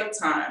ahead of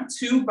time,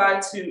 2 by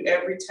 2,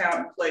 every town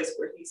and place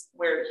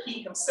where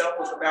he himself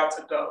was about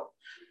to go.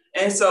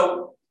 And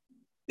so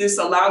this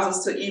allows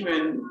us to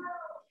even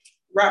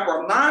wrap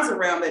our minds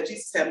around that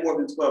Jesus had more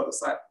than 12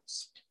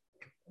 disciples.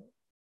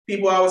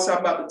 People always talk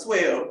about the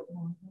 12,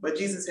 but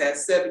Jesus had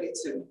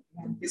 72.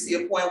 You see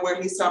a point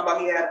where he's talking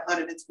about he had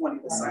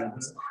 120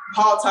 disciples.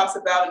 Paul talks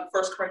about in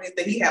 1 Corinthians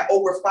that he had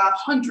over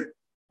 500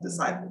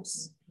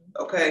 disciples.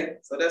 Okay,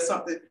 so that's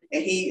something.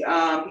 And he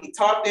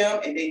taught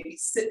them and then he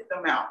sent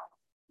them out.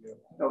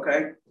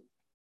 Okay.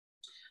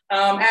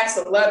 Acts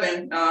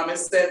 11, it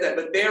says that,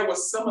 but there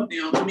was some of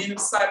them, men of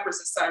Cyprus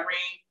and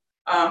Cyrene,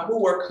 who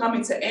were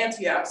coming to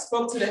Antioch,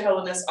 spoke to the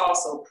Hellenists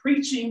also,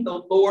 preaching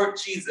the Lord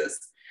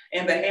Jesus.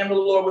 And the hand of the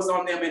Lord was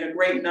on them, and a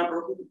great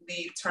number who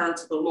believed turned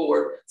to the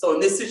Lord. So in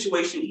this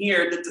situation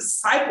here, the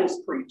disciples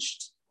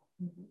preached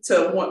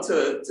to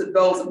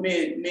those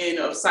men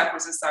of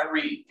Cyprus and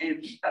Cyrene,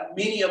 and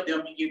many of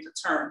them began to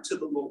turn to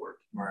the Lord.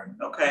 Right.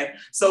 Okay,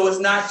 so it's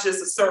not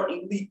just a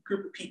certain elite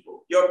group of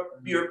people.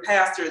 Your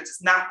pastor is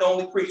not the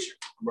only preacher.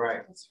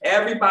 Right.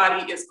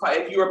 Everybody is called.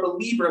 If you're a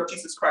believer of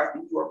Jesus Christ,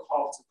 then you are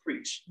called to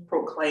preach,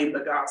 proclaim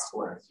the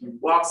gospel,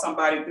 walk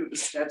somebody through the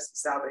steps of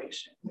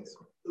salvation.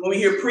 When we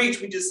hear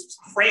preach, we just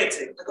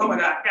frantic. Like, oh my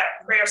God, I got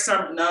a prayer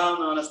sermon.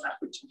 No, that's not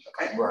preaching.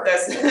 Okay, right.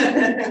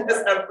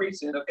 That's not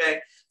preaching.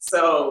 Okay,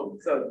 so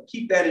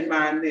keep that in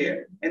mind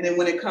there. And then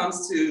when it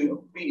comes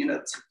to being a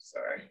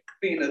okay,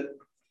 being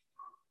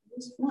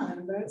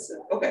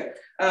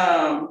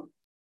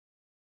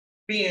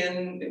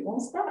it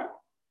won't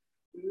stop.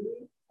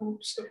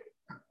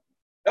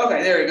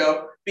 Okay, there we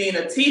go. Being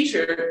a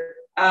teacher,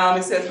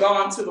 it says, go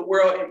on to the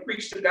world and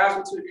preach the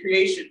gospel to the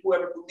creation.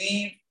 Whoever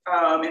believes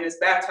and is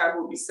baptized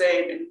will be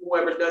saved, and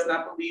whoever does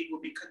not believe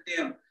will be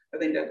condemned. I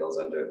think that goes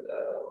under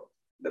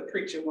the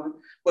preacher one.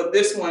 But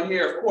this one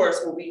here, of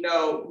course, what we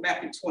know,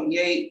 Matthew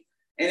 28,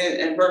 and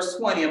in verse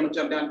 20, I'm gonna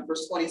jump down to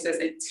verse 20, it says,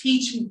 and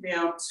teaching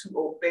them to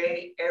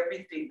obey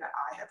everything that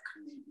I have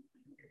commanded.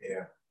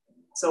 Yeah.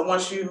 So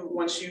once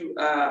you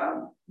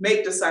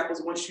make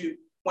disciples,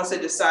 once they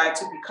decide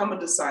to become a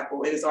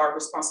disciple, it is our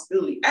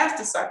responsibility as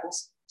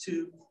disciples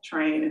to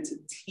train and to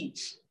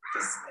teach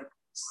disciples.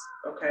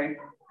 Okay.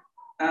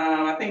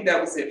 I think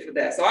that was it for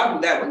that. So I'll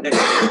do that one next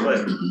year.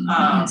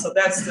 But so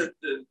that's the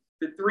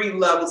three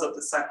levels of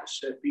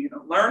discipleship: being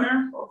a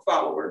learner or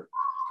follower,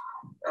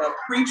 a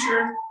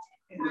preacher,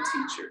 and a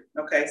teacher.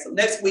 Okay. So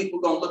next week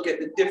we're gonna look at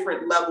the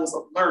different levels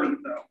of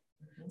learning, though.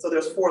 So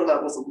there's 4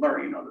 levels of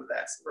learning under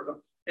that.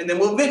 So and then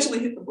we'll eventually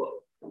hit the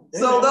book.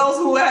 So those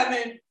who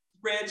haven't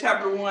read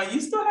chapter 1, you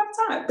still have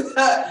time.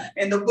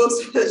 And the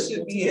books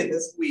should be in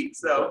this week.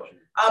 So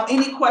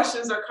any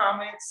questions or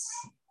comments?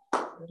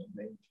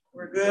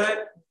 We're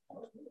good?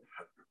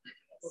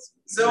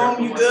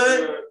 Zoom, you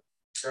good?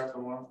 Chapter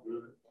 1,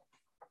 good.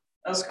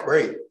 That's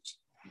great.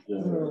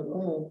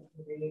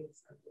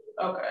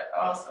 Okay,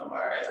 awesome. All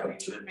right. I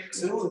need you to make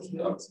two.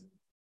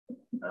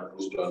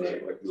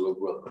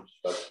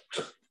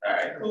 All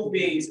right, cool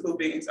beans.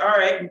 All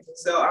right,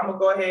 so I'm gonna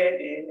go ahead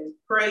and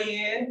pray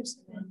in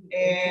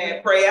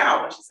and pray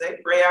out. I should say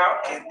pray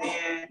out, and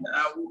then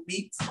we'll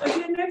meet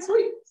again next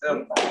week.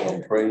 So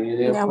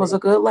that was a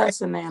good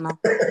lesson, Nana.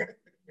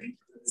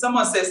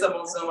 Someone said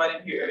something on Zoom. I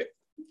didn't hear it.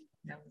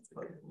 At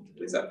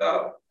least I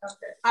thought.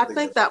 Okay. I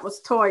think that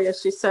was Toya.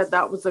 She said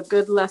that was a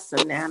good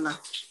lesson, Nana.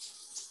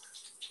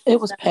 It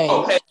was Paige.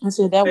 Okay. I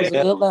said that was a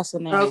good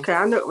lesson, Nana. Okay,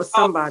 I knew it was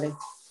somebody.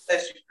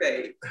 That's you,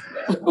 Paige.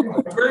 Yeah.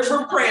 We're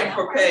praying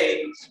for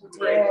Paige. We're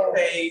praying for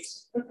Paige.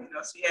 You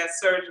know, she has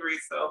surgery,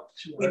 so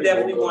we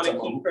definitely want to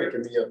keep her.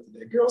 Picking me up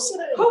today. Girl, sit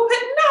down. Who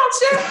no,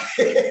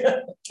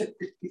 Chip?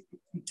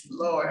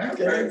 Lord, have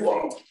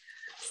mercy.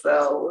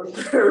 So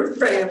we're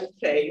praying for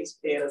Paige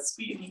and a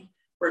speedy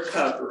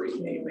recovery.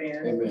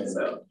 Amen. Amen.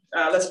 So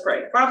let's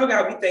pray. Father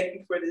God, we thank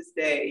you for this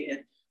day,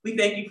 and we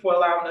thank you for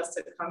allowing us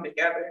to come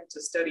together and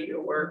to study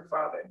your word,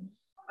 Father.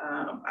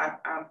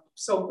 I'm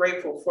so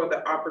grateful for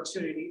the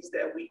opportunities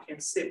that we can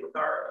sit with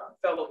our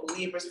fellow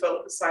believers,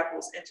 fellow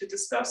disciples, and to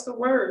discuss the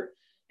word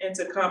and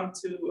to come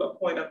to a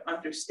point of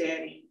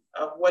understanding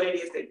of what it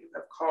is that you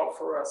have called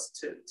for us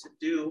to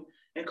do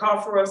and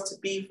called for us to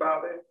be,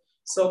 Father.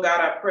 So God,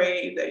 I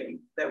pray that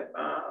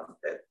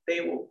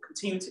they will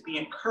continue to be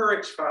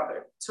encouraged,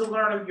 Father, to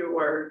learn of your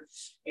word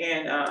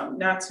and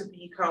not to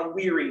become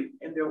weary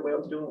in their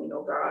well-doing,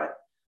 oh God.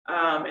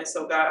 And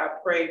so, God, I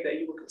pray that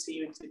you will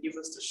continue to give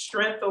us the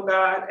strength, oh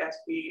God, as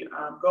we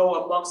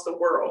go amongst the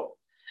world,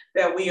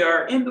 that we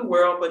are in the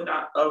world, but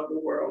not of the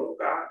world, oh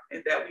God,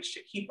 and that we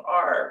should keep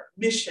our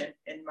mission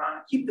in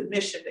mind, keep the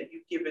mission that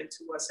you've given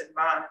to us in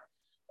mind,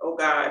 oh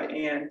God.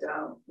 And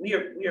we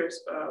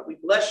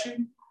bless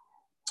you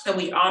and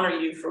we honor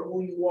you for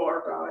who you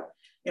are, God.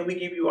 And we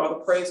give you all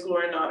the praise,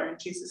 glory, and honor in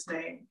Jesus'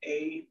 name.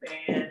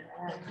 Amen.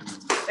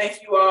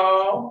 Thank you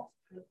all.